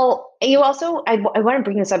 And well, you also, I want to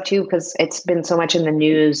bring this up too, because it's been so much in the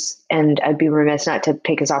news, and I'd be remiss not to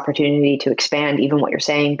take this opportunity to expand even what you're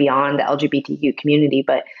saying beyond the LGBTQ community.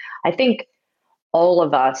 But I think all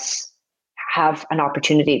of us have an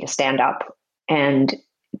opportunity to stand up and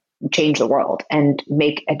change the world and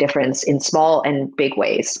make a difference in small and big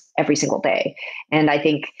ways every single day. And I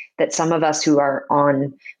think that some of us who are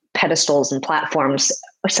on pedestals and platforms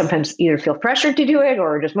sometimes either feel pressured to do it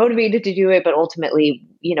or just motivated to do it. But ultimately,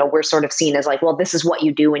 we're sort of seen as like, well, this is what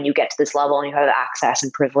you do when you get to this level and you have access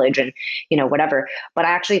and privilege and, whatever. But I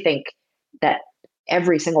actually think that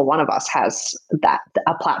every single one of us has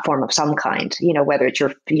a platform of some kind, whether it's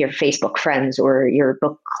your Facebook friends or your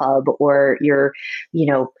book club or your,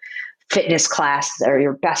 fitness class or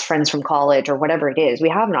your best friends from college or whatever it is. We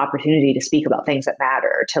have an opportunity to speak about things that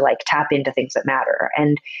matter, to like tap into things that matter.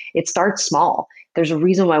 And it starts small. There's a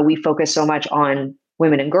reason why we focus so much on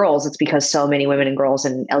women and girls. It's because so many women and girls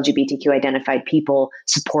and LGBTQ identified people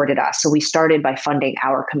supported us. So we started by funding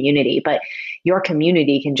our community, but your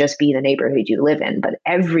community can just be the neighborhood you live in. But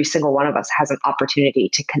every single one of us has an opportunity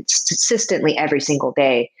to consistently every single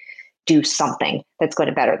day do something that's going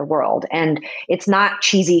to better the world. And it's not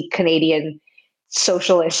cheesy Canadian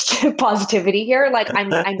socialist positivity here. Like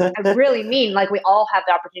I really mean, like we all have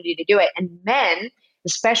the opportunity to do it. And men,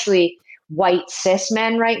 especially white cis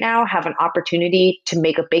men right now, have an opportunity to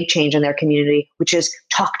make a big change in their community, which is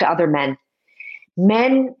talk to other men.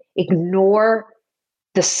 Men ignore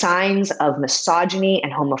the signs of misogyny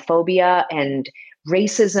and homophobia and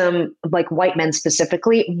racism, like white men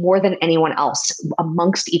specifically, more than anyone else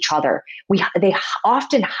amongst each other. They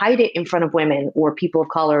often hide it in front of women or people of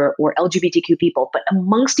color or LGBTQ people, but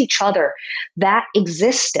amongst each other, that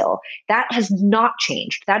exists still. That has not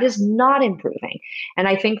changed. That is not improving. And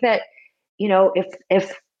I think that,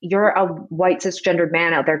 if you're a white cisgendered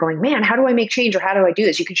man out there going, man, how do I make change or how do I do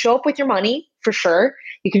this? You can show up with your money for sure.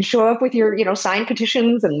 You can show up with your, sign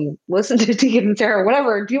petitions and listen to Tegan and Sarah,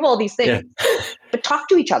 whatever, do all these things. Yeah. But talk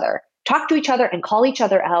to each other and call each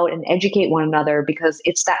other out and educate one another, because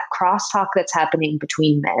it's that crosstalk that's happening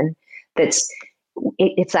between men.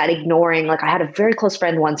 It's that ignoring. Like I had a very close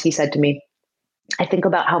friend once, he said to me, I think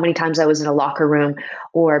about how many times I was in a locker room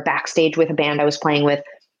or backstage with a band I was playing with,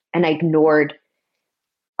 and I ignored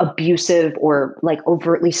abusive or like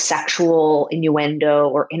overtly sexual innuendo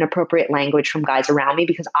or inappropriate language from guys around me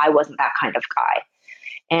because I wasn't that kind of guy.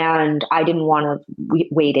 And I didn't want to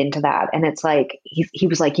wade into that. And it's like, he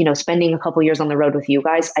was like, spending a couple years on the road with you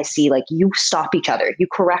guys, I see like you stop each other, you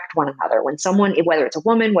correct one another. When someone, whether it's a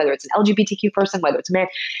woman, whether it's an LGBTQ person, whether it's a man,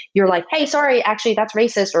 you're like, hey, sorry, actually that's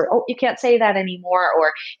racist, or, oh, you can't say that anymore.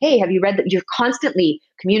 Or, hey, have you read that? You're constantly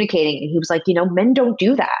communicating. And he was like, men don't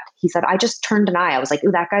do that. He said, I just turned an eye. I was like,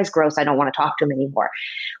 ooh, that guy's gross. I don't want to talk to him anymore.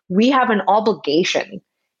 We have an obligation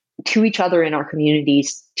to each other in our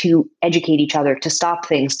communities to educate each other, to stop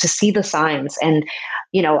things, to see the signs. And,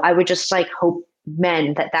 I would just like hope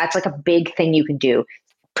men that's like a big thing you can do.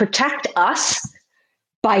 Protect us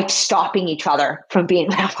by stopping each other from being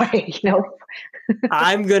that way,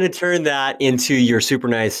 I'm going to turn that into your super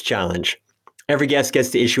nice challenge. Every guest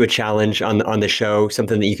gets to issue a challenge on the show,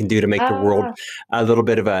 something that you can do to make the world a little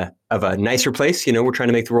bit of a nicer place. We're trying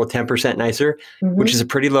to make the world 10% nicer, which is a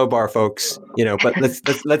pretty low bar, folks. But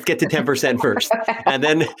let's get to 10% first, and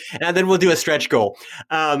then we'll do a stretch goal.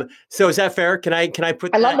 So is that fair? Can I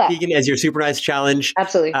put that, Tegan, as your super nice challenge?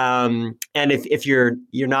 Absolutely. And if you're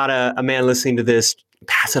not a man listening to this,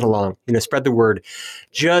 pass it along. Spread the word.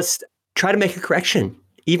 Just try to make a correction,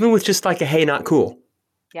 even with just like a hey, not cool.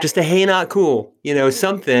 Yeah. Just a hey, not cool,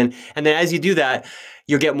 something. And then as you do that,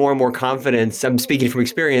 you'll get more and more confidence. I'm speaking from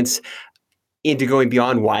experience into going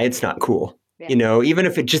beyond why it's not cool. Yeah. Even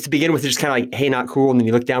if it just to begin with, it's just kind of like, hey, not cool. And then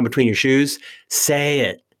you look down between your shoes, say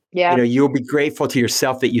it. Yeah. You'll be grateful to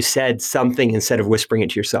yourself that you said something instead of whispering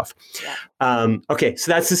it to yourself. Yeah. Okay.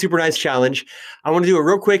 So that's the super nice challenge. I want to do a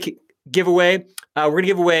real quick giveaway. We're going to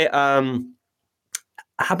give away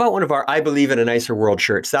how about one of our I Believe in a Nicer World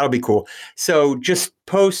shirts? That'll be cool. So just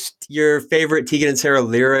post your favorite Tegan and Sara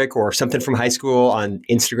lyric or something from high school on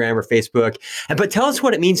Instagram or Facebook, but tell us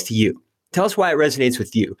what it means to you. Tell us why it resonates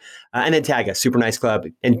with you. And then tag us, Super Nice Club,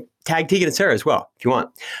 and tag Tegan and Sara as well, if you want.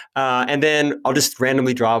 And then I'll just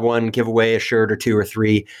randomly draw one, give away a shirt or 2 or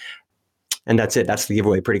 3. And that's it. That's the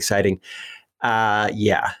giveaway. Pretty exciting.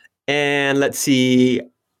 Yeah. And let's see.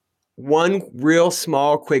 One real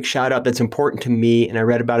small, quick shout out that's important to me, and I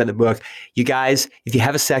read about it in the book. You guys, if you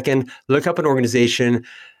have a second, look up an organization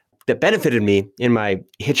that benefited me in my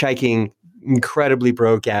hitchhiking, incredibly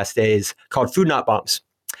broke ass days called Food Not Bombs.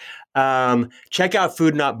 Check out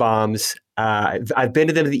Food Not Bombs. I've been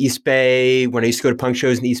to them in the East Bay when I used to go to punk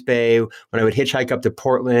shows in the East Bay, when I would hitchhike up to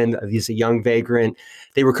Portland as a young vagrant.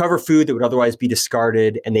 They recover food that would otherwise be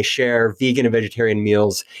discarded, and they share vegan and vegetarian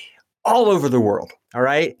meals all over the world. All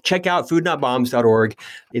right. Check out foodnotbombs.org.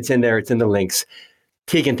 It's in there. It's in the links.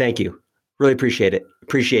 Tegan, thank you. Really appreciate it.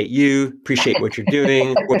 Appreciate you. Appreciate what you're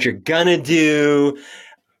doing, what you're going to do,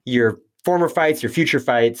 your former fights, your future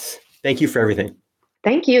fights. Thank you for everything.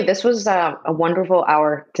 Thank you. This was a wonderful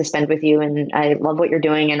hour to spend with you, and I love what you're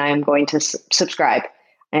doing, and I am going to subscribe.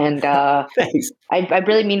 And thanks. I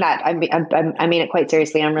really mean that. I mean it quite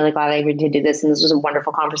seriously. I'm really glad I agreed to do this, and this was a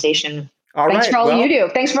wonderful conversation. Thanks for all you do.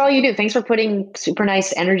 Thanks for all you do. Thanks for putting super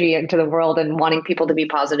nice energy into the world and wanting people to be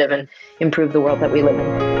positive and improve the world that we live in.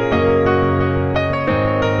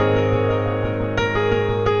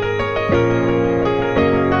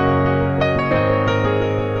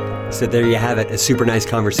 So there you have it, a super nice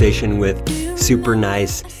conversation with super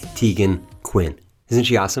nice Tegan Quinn. Isn't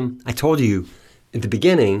she awesome? I told you at the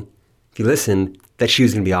beginning, if you listened, that she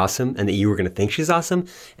was going to be awesome and that you were going to think she's awesome,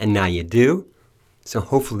 and now you do. So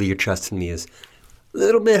hopefully your trust in me is a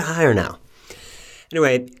little bit higher now.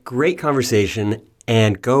 Anyway, great conversation,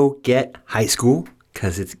 and go get High School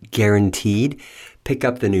because it's guaranteed. Pick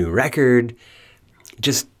up the new record.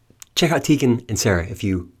 Just check out Tegan and Sara if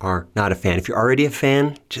you are not a fan. If you're already a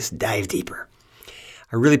fan, just dive deeper.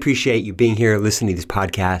 I really appreciate you being here listening to these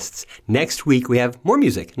podcasts. Next week, we have more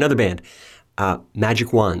music, another band,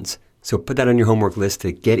 Magic Wands. So put that on your homework list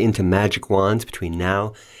to get into Magic Wands between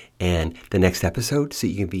now and the next episode so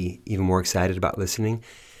you can be even more excited about listening.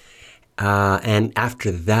 And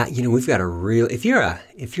after that, we've got a real, if you're a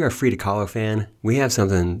Frida Kahlo fan, we have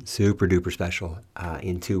something super duper special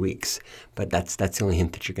in 2 weeks. But that's the only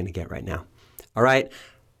hint that you're going to get right now. All right.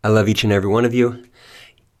 I love each and every one of you.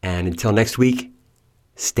 And until next week,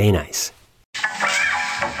 stay nice.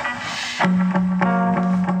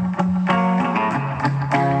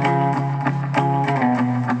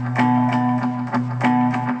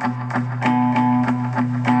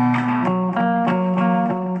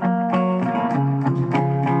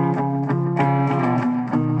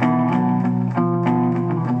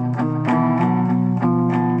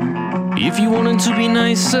 If you wanted to be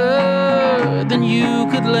nicer, then you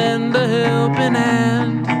could lend a helping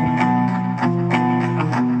hand.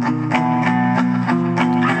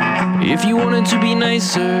 If you wanted to be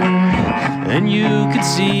nicer, then you could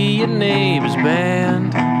see your neighbor's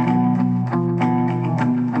band.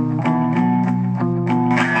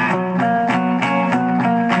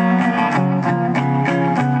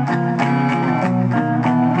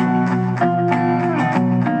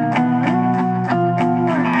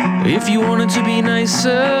 If you wanted to be nicer,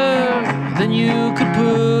 then you could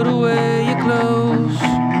put away your clothes.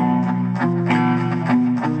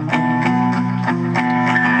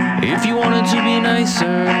 If you wanted to be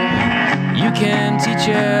nicer, you can teach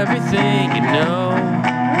everything you know.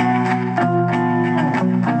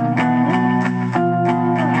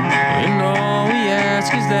 And all we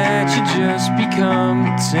ask is that you just become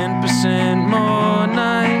 10% more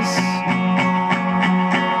nice.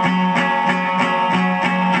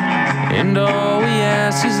 And all we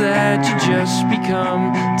ask is that you just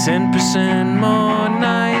become 10% more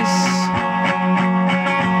nice.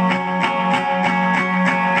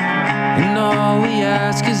 And all we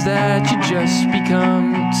ask is that you just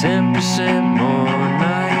become 10% more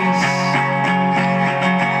nice.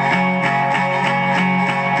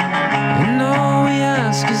 And all we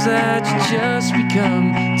ask is that you just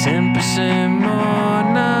become 10% more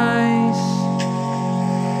nice.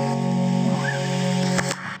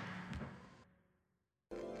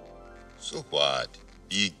 So what?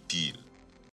 Big deal.